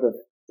of one of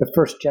the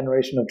first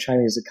generation of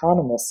Chinese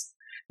economists,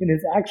 and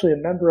is actually a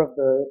member of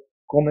the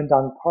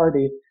Kuomintang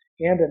party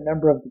and a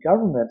member of the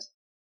government,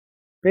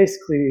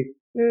 basically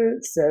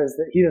says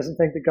that he doesn't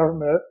think the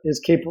government is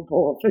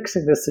capable of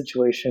fixing this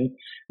situation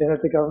and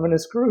that the government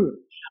is screwed.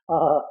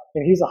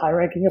 And he's a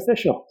high-ranking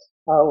official,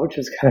 which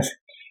is kind of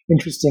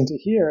interesting to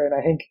hear. And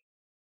I think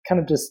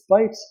kind of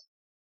despite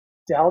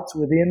doubts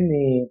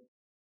within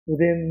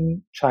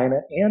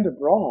China and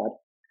abroad,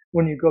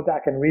 when you go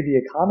back and read The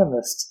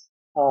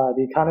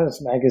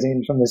Economist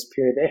magazine from this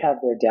period, they have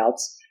their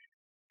doubts.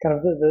 Kind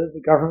of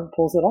the government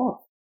pulls it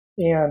off.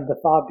 And the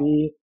FAB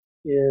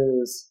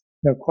is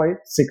quite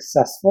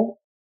successful.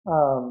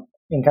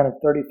 in kind of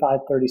 35,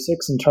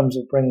 36 in terms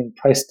of bringing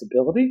price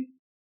stability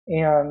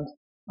and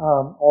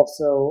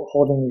also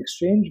holding the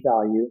exchange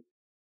value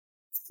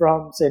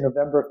from, say,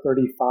 November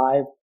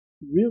 35,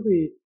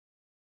 really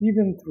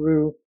even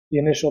through the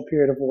initial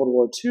period of World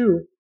War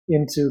II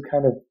into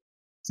kind of,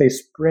 say,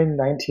 spring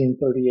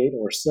 1938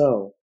 or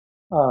so,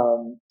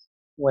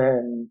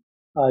 when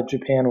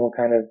Japan will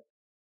kind of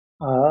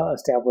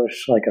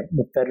establish like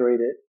the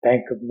Federated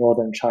Bank of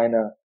Northern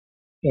China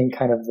in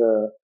kind of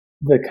the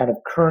kind of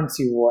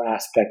currency war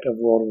aspect of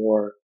World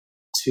War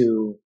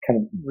II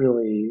kind of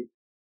really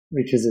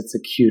reaches its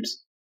acute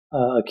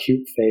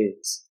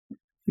phase.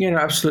 Yeah, no,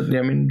 absolutely.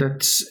 I mean,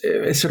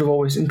 it's sort of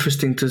always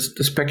interesting to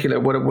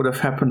speculate what it would have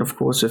happened, of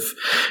course, if,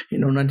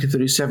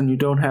 1937, you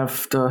don't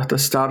have the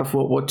start of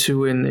World War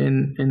II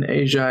in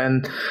Asia,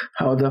 and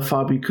how the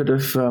Fabi could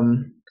have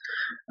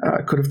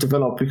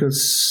developed,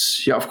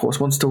 because, of course,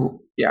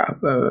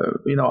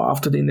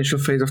 after the initial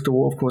phase of the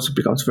war, of course, it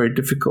becomes very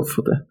difficult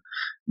for the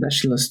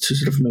nationalists to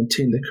sort of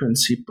maintain the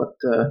currency. But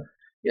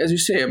as you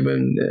say, I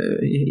mean,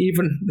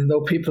 even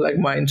though people like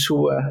mine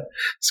who were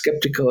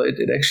skeptical, it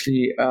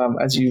actually,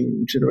 as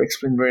you sort of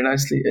explained very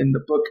nicely in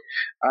the book,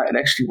 it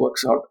actually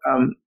works out.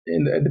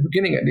 At the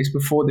beginning, at least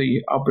before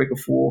the outbreak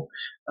of war,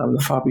 the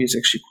Fabi is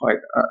actually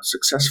quite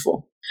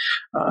successful.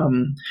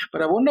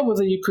 But I wonder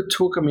whether you could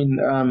talk, I mean,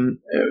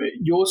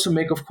 you also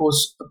make, of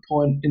course, a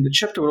point in the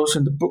chapter, but also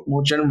in the book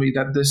more generally,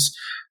 that this,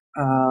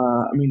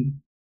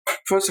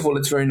 first of all,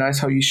 it's very nice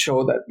how you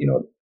show that,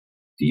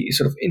 the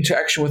sort of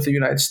interaction with the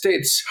United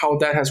States, how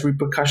that has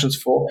repercussions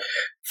for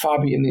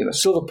Fabi and the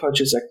Silver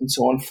Purchase Act and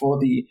so on, for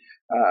the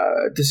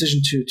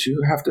decision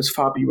to have this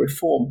Fabi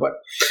reform. But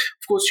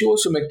of course, you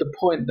also make the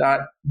point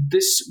that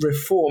this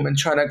reform and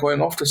China going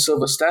off the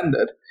silver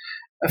standard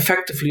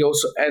effectively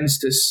also ends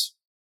this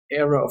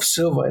era of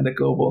silver in the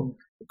global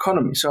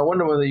economy. So I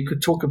wonder whether you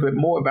could talk a bit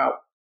more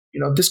about,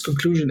 this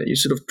conclusion that you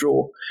sort of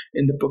draw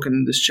in the book and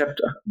in this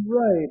chapter.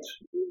 Right.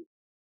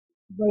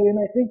 And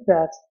I think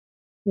that,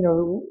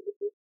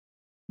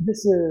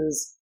 this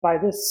is, by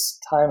this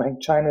time, I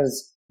think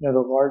China's, the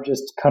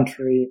largest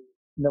country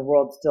in the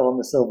world still in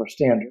the silver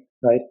standard,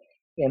 right?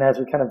 And as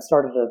we kind of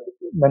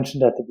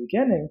mentioned at the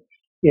beginning,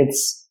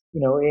 it's,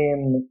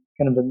 in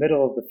kind of the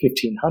middle of the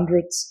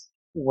 1500s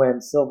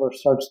when silver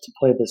starts to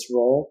play this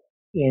role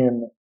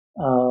in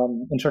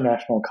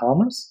international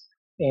commerce,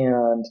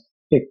 and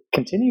it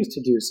continues to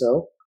do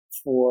so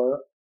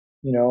for,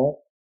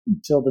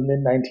 until the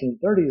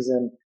mid-1930s.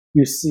 And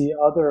you see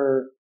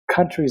other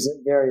countries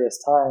at various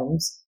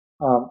times,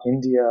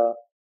 India,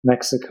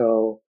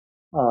 Mexico,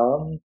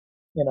 and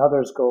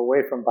others go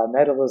away from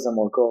bimetallism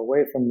or go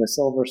away from the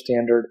silver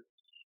standard.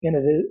 And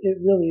it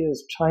really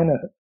is China,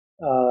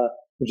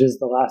 which is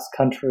the last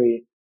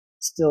country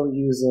still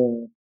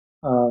using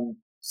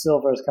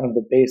silver as kind of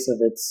the base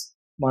of its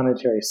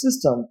monetary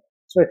system.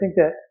 So I think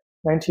that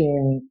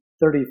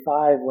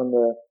 1935, when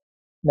the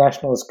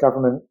nationalist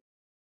government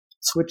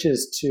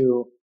switches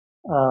to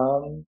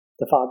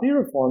the Fabi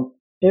reform,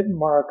 it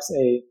marks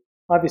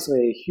obviously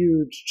a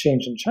huge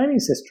change in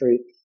Chinese history,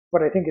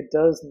 but I think it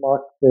does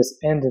mark this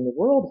end in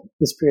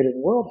this period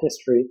in world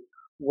history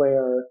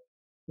where,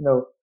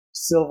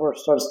 silver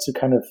starts to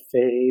kind of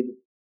fade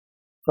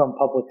from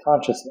public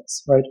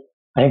consciousness, right?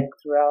 I think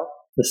throughout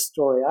the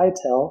story I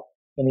tell,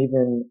 and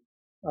even,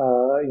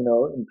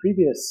 in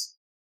previous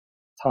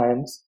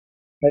times,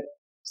 right,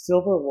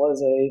 silver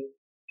was a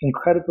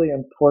incredibly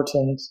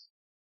important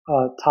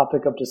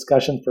topic of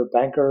discussion for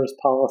bankers,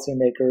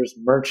 policymakers,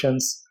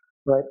 merchants,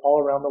 right, all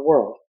around the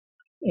world.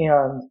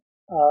 And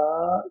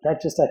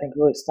that just, I think,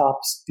 really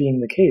stops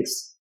being the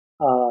case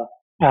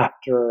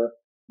after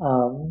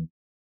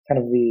kind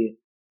of the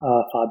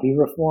Fabi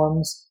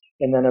reforms.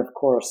 And then, of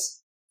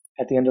course,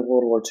 at the end of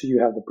World War II, you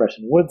have the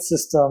Bretton Woods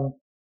system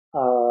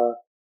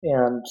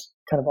and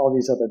kind of all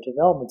these other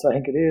developments. So I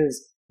think it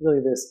is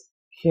really this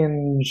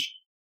hinge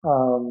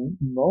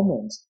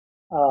moment,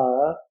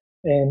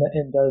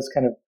 and does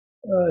kind of,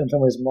 in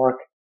some ways, mark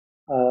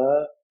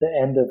the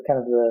end of kind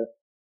of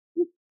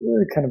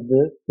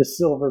the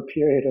silver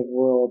period of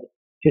world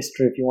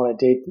history, if you want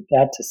to date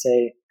that to,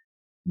 say,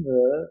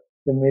 the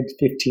mid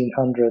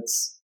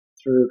 1500s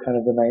through kind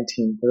of the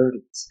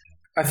 1930s.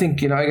 I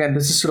think, again,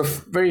 this is sort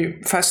of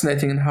very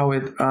fascinating in how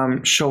it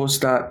shows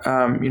that,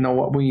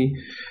 what we,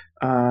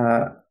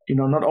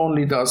 not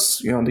only does,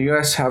 the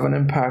US have an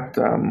impact,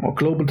 or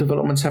global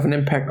developments have an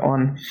impact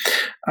on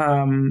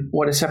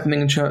what is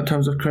happening in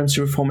terms of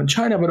currency reform in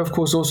China, but of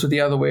course also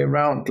the other way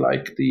around,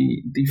 like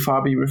the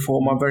Fabi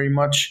reform are very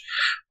much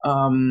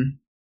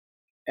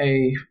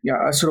a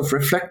sort of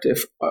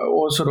reflective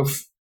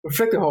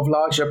of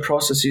larger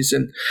processes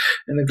in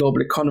the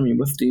global economy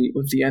with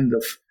the end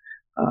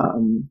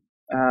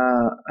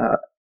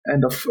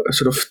of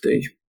sort of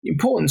the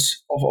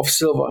importance of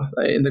silver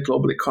in the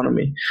global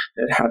economy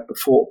that it had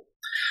before.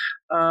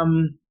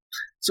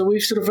 So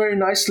we've sort of very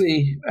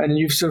nicely, and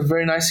you've sort of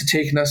very nicely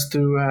taken us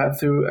through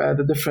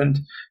the different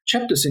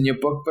chapters in your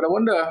book. But I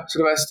wonder,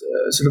 sort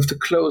of to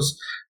close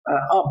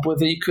up,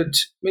 whether you could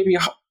maybe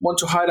want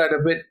to highlight a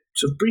bit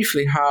so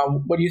briefly,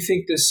 what do you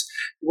think you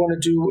want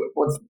to do?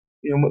 What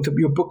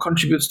your book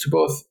contributes to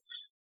both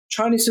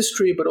Chinese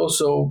history, but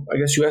also, I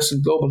guess, U.S.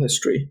 and global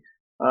history,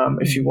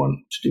 if you want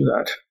to do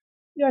that.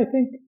 Yeah, I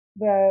think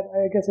that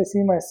I guess I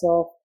see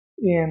myself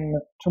in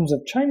terms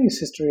of Chinese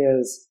history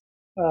as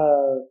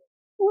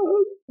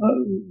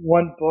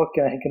one book,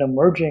 and I think an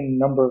emerging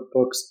number of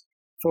books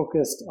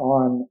focused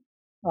on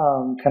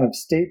kind of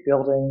state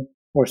building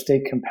or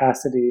state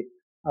capacity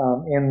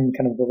in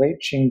kind of the late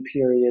Qing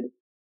period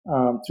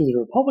through the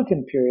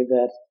Republican period.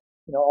 That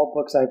all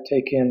books I've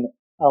taken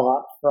a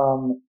lot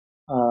from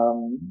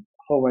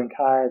Ho Wen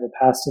Kai, The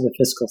Path to the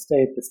Fiscal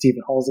State, the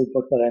Stephen Halsey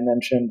book that I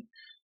mentioned,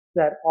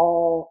 that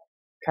all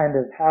kind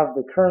of have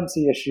the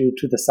currency issue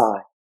to the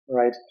side,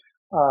 right?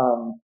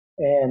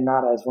 And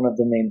not as one of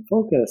the main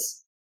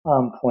focus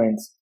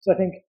points. So I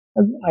think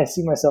I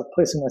see myself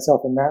placing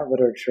myself in that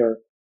literature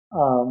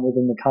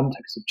within the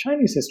context of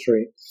Chinese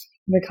history.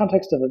 In the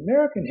context of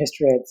American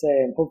history, I'd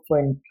say I'm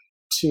hoping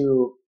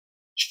to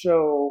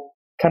show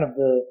kind of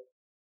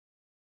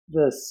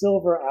the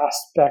silver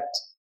aspect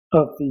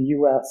of the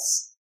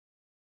U.S.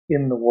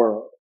 in the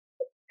world.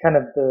 Kind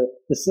of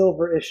the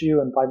silver issue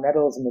and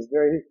bimetallism is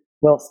very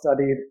well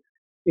studied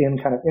in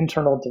kind of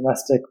internal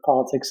domestic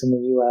politics in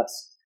the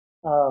U.S.,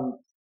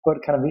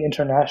 but kind of the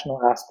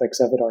international aspects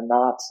of it are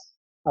not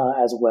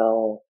as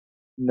well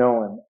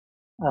known.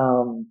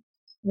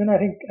 Then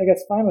I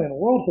guess finally in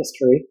world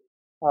history,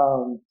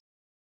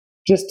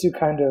 just to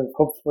kind of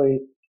hopefully,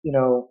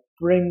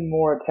 bring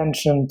more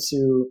attention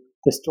to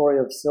the story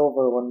of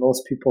silver when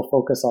most people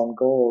focus on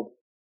gold.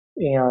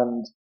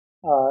 And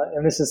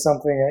this is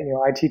something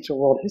that, I teach a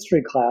world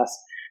history class.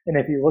 And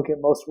if you look at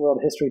most world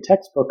history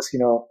textbooks,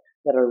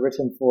 that are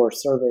written for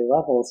survey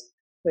levels,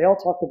 they all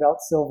talk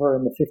about silver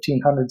in the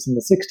 1500s and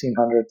the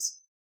 1600s.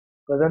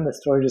 But then the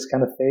story just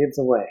kind of fades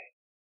away,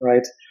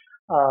 right?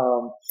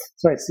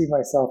 So I see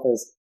myself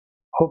as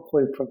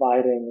hopefully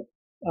providing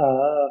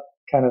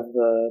kind of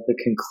the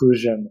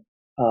conclusion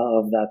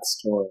of that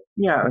story.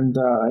 Yeah, and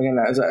again,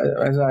 as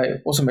I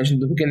also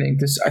mentioned at the beginning,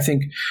 I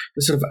think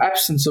the sort of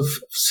absence of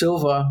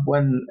silver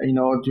when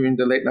during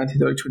the late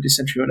 19th, early 20th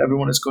century, when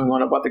everyone is going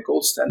on about the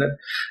gold standard,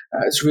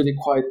 is really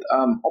quite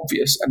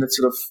obvious, and it's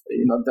sort of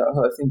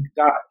I think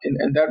that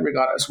in that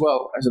regard as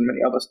well as in many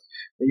others,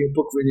 your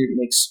book really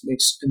makes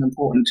an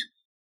important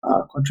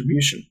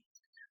contribution.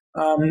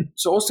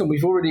 So Austin,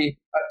 we've already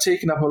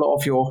taken up a lot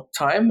of your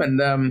time, and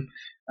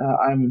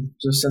I'm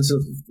just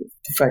sensitive of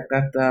the fact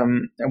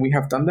that we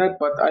have done that.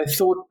 But I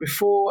thought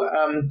before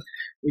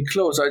we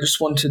close, I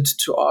just wanted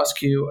to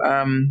ask you,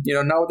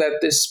 now that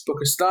this book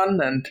is done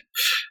and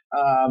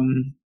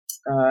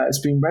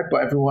it's being read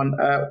by everyone,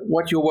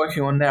 what you're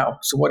working on now.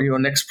 So what your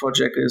next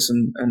project is,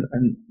 and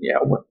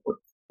what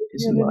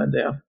is in mind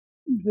there?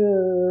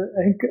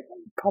 I think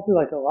probably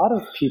like a lot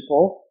of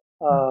people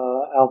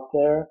out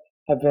there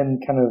have been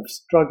kind of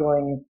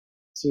struggling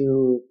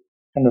to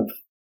kind of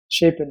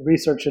shape a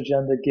research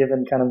agenda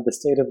given kind of the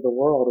state of the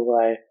world,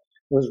 where I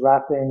was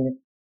wrapping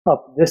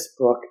up this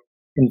book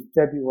in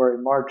February,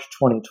 March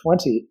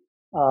 2020.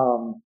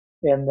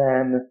 And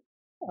then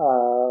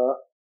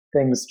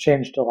things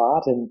changed a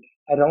lot, and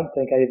I don't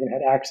think I even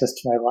had access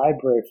to my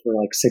library for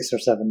like 6 or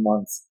 7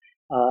 months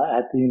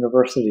at the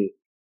university.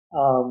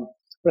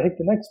 But I think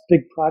the next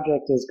big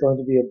project is going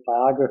to be a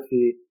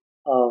biography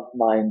of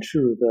Ma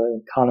Ying-chu,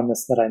 the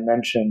economist that I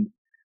mentioned,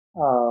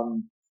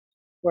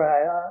 where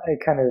I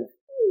kind of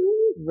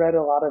read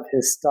a lot of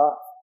his stuff,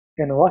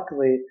 and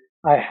luckily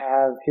I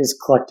have his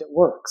collected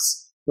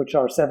works, which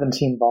are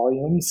 17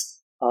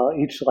 volumes,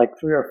 each like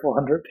 300 or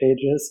 400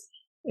 pages,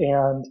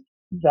 and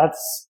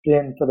that's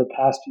been for the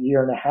past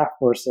year and a half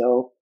or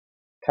so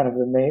kind of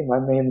my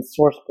main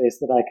source base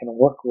that I can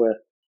work with,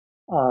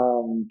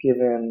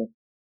 given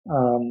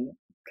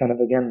kind of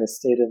again the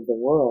state of the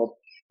world.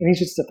 And he's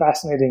just a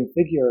fascinating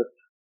figure,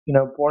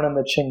 born in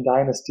the Qing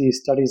dynasty,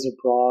 studies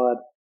abroad,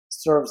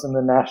 serves in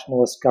the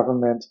nationalist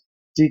government,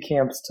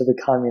 decamps to the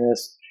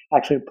communists,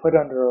 actually put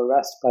under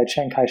arrest by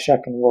Chiang Kai-shek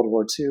in World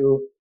War II,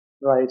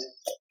 right?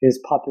 His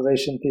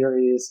population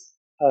theories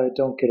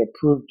don't get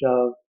approved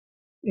of.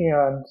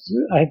 And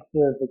I think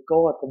the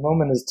goal at the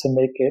moment is to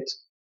make it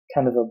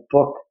kind of a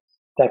book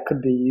that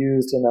could be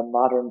used in a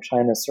modern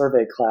China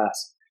survey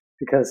class,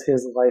 because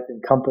his life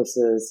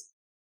encompasses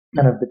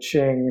kind of the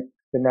Qing,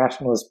 the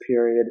nationalist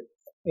period,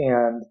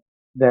 and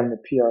then the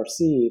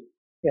PRC,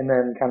 and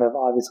then kind of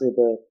obviously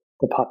the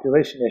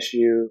population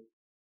issue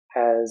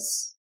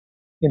has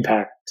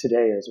impact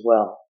today as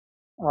well.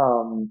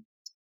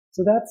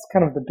 So that's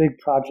kind of the big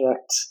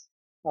project,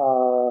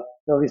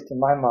 at least in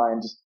my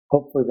mind.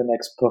 Hopefully the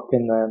next book,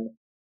 and then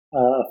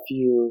a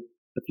few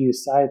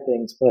side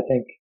things. But I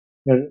think,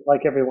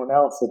 like everyone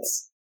else,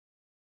 it's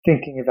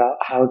thinking about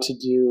how to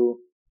do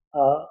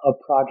a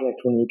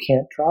project when you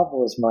can't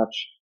travel as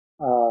much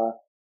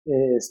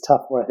is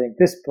tough. Where I think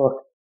this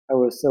book, I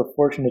was so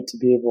fortunate to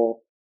be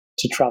able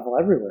to travel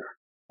everywhere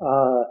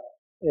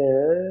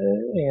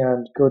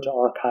and go to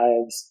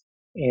archives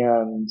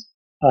and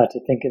to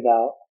think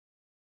about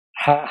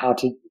how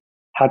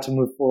to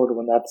move forward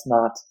when that's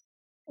not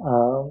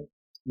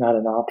not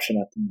an option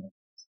at the moment.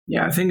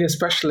 Yeah, I think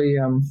especially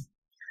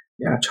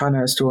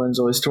China historians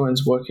or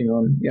historians working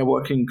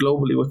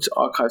globally with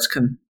archives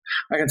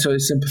I can totally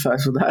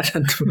sympathize with that,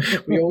 and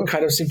we all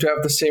kind of seem to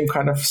have the same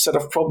kind of set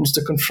of problems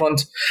to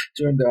confront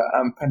during the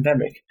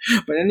pandemic.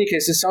 But in any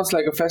case, this sounds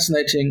like a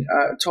fascinating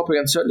topic,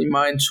 and certainly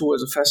mine too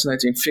is a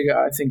fascinating figure.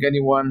 I think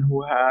anyone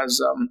who has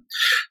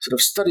sort of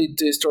studied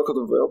the historical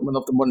development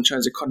of the modern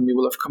Chinese economy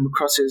will have come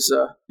across his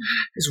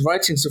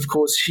writings, of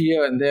course,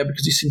 here and there,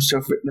 because he seems to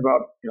have written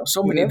about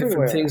so many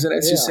different things. And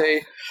as you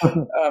say,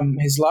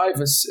 his life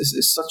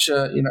is such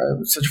a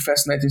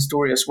fascinating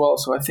story as well.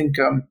 So I think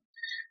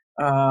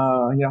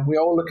we're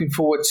all looking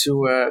forward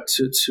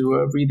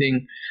to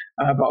reading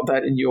about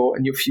that in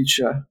your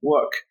future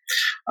work.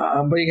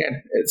 But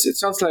again, it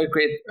sounds like a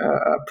great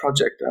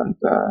project, and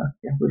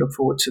we look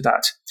forward to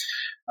that.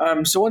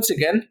 So once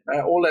again,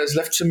 all that is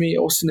left to me,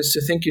 Austin, is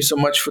to thank you so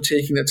much for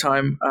taking the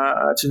time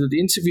to do the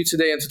interview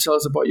today and to tell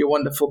us about your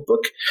wonderful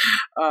book.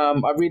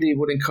 I really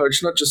would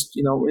encourage not just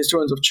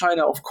historians of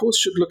China, of course,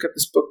 should look at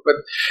this book, but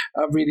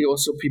really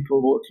also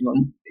people working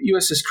on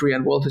U.S. history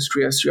and world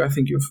history. As I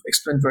think you've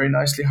explained very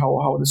nicely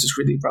how this is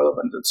really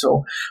relevant, and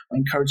so I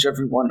encourage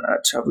everyone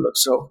to have a look.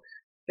 So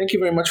thank you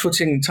very much for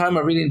taking the time.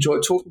 I really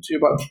enjoyed talking to you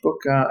about the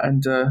book,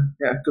 and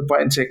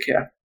goodbye and take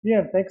care.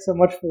 Yeah, thanks so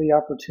much for the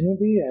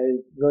opportunity.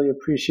 I really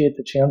appreciate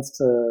the chance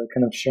to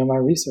kind of share my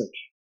research.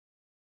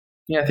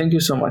 Yeah, thank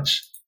you so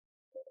much.